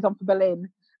end. If she's on for Berlin,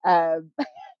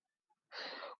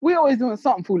 we're always doing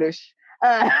something foolish.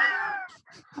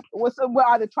 We're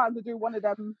either trying to do one of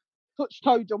them touch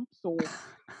toe jumps, or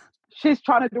she's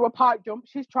trying to do a pipe jump.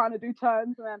 She's trying to do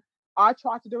turns, and then I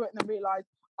tried to do it and then realised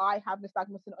I have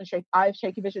nystagmus and I have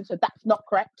shaky vision, so that's not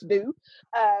correct to do.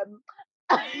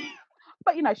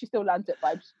 But she still lands it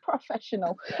vibes,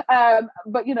 professional.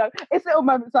 But it's little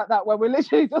moments like that where we're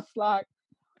literally just like,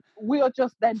 we are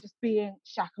just being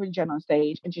Shaka and Jen on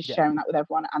stage and just sharing that with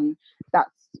everyone, and that's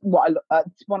what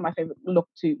it's one of my favorite look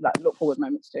forward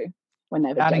moments to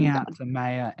whenever Shouting Jen's out done. to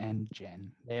Maya and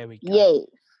Jen. There we go. Yes.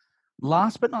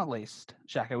 Last but not least,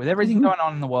 Shaka, with everything going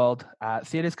on in the world,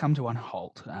 theatre's come to a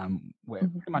halt. We're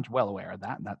pretty much well aware of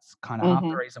that. That's kind of half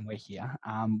the reason we're here.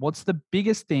 What's the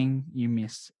biggest thing you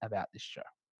miss about this show?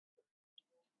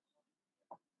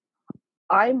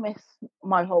 I miss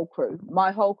my whole crew,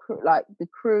 like the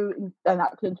crew, and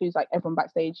that includes like everyone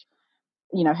backstage,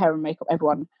 hair and makeup,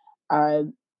 everyone.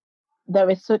 There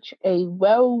is such a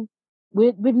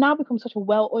we've now become such a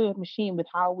well-oiled machine with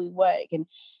how we work, and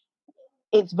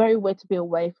it's very weird to be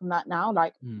away from that now.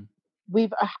 Like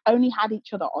we've only had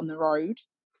each other on the road,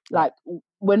 like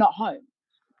we're not home.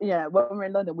 When we're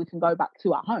in London, we can go back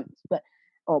to our homes, but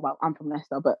I'm from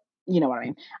Leicester, but you know what I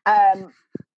mean.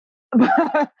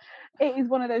 But it is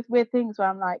one of those weird things where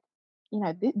I'm like,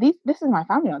 this is my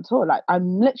family on tour. Like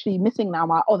I'm literally missing now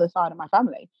my other side of my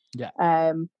family. Yeah.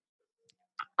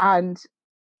 And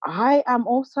I am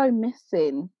also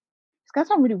missing. It's gonna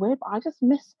sound really weird, but I just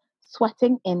miss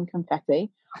sweating in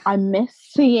confetti. I miss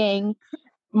seeing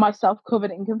myself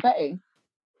covered in confetti.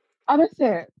 I miss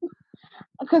it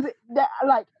because it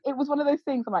was one of those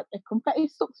things. I'm like, if confetti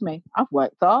sucks me, I've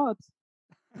worked hard.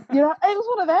 It was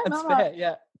one of them. That's I'm fair, like,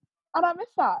 yeah. And I miss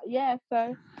that. Yeah.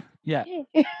 So. Yeah.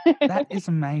 That is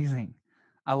amazing.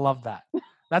 I love that.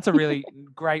 That's a really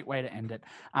great way to end it.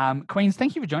 Queens,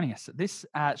 thank you for joining us.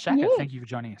 Shaka, thank you for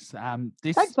joining us.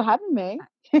 Thanks for having me.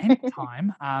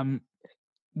 Anytime.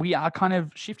 We are kind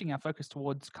of shifting our focus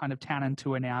towards kind of town and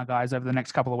tour now, guys, over the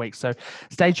next couple of weeks. So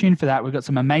stay tuned for that. We've got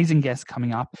some amazing guests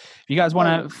coming up. If you guys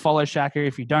want to follow Shaka,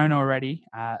 if you don't already,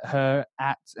 her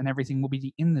 @s and everything will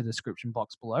be in the description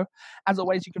box below. As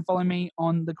always, you can follow me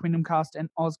on the Queendom Cast and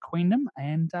Oz Queendom.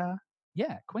 And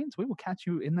Queens, we will catch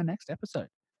you in the next episode.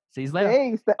 See you later.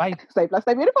 Thanks. Bye. Stay blessed,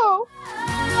 stay beautiful.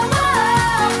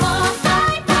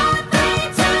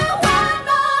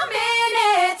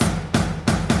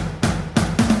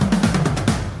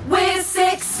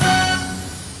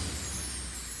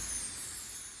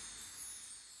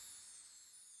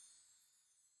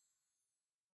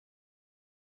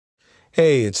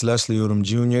 Hey, it's Leslie Odom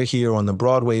Jr. here on the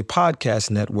Broadway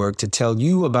Podcast Network to tell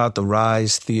you about the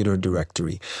Rise Theater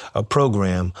Directory, a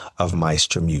program of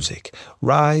Maestro Music.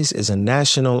 Rise is a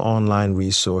national online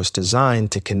resource designed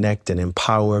to connect and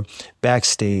empower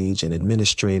backstage and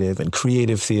administrative and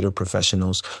creative theater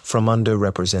professionals from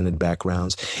underrepresented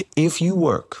backgrounds. If you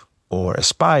work or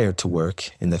aspire to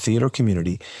work in the theater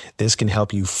community, this can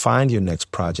help you find your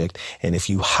next project. And if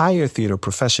you hire theater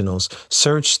professionals,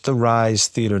 search the Rise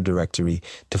Theater Directory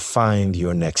to find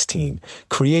your next team.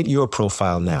 Create your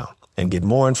profile now and get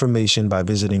more information by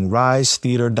visiting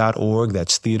risetheater.org.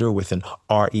 That's theater with an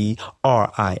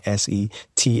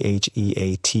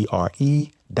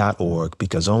RERISETHEATRE.org,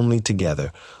 because only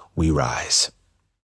together we rise.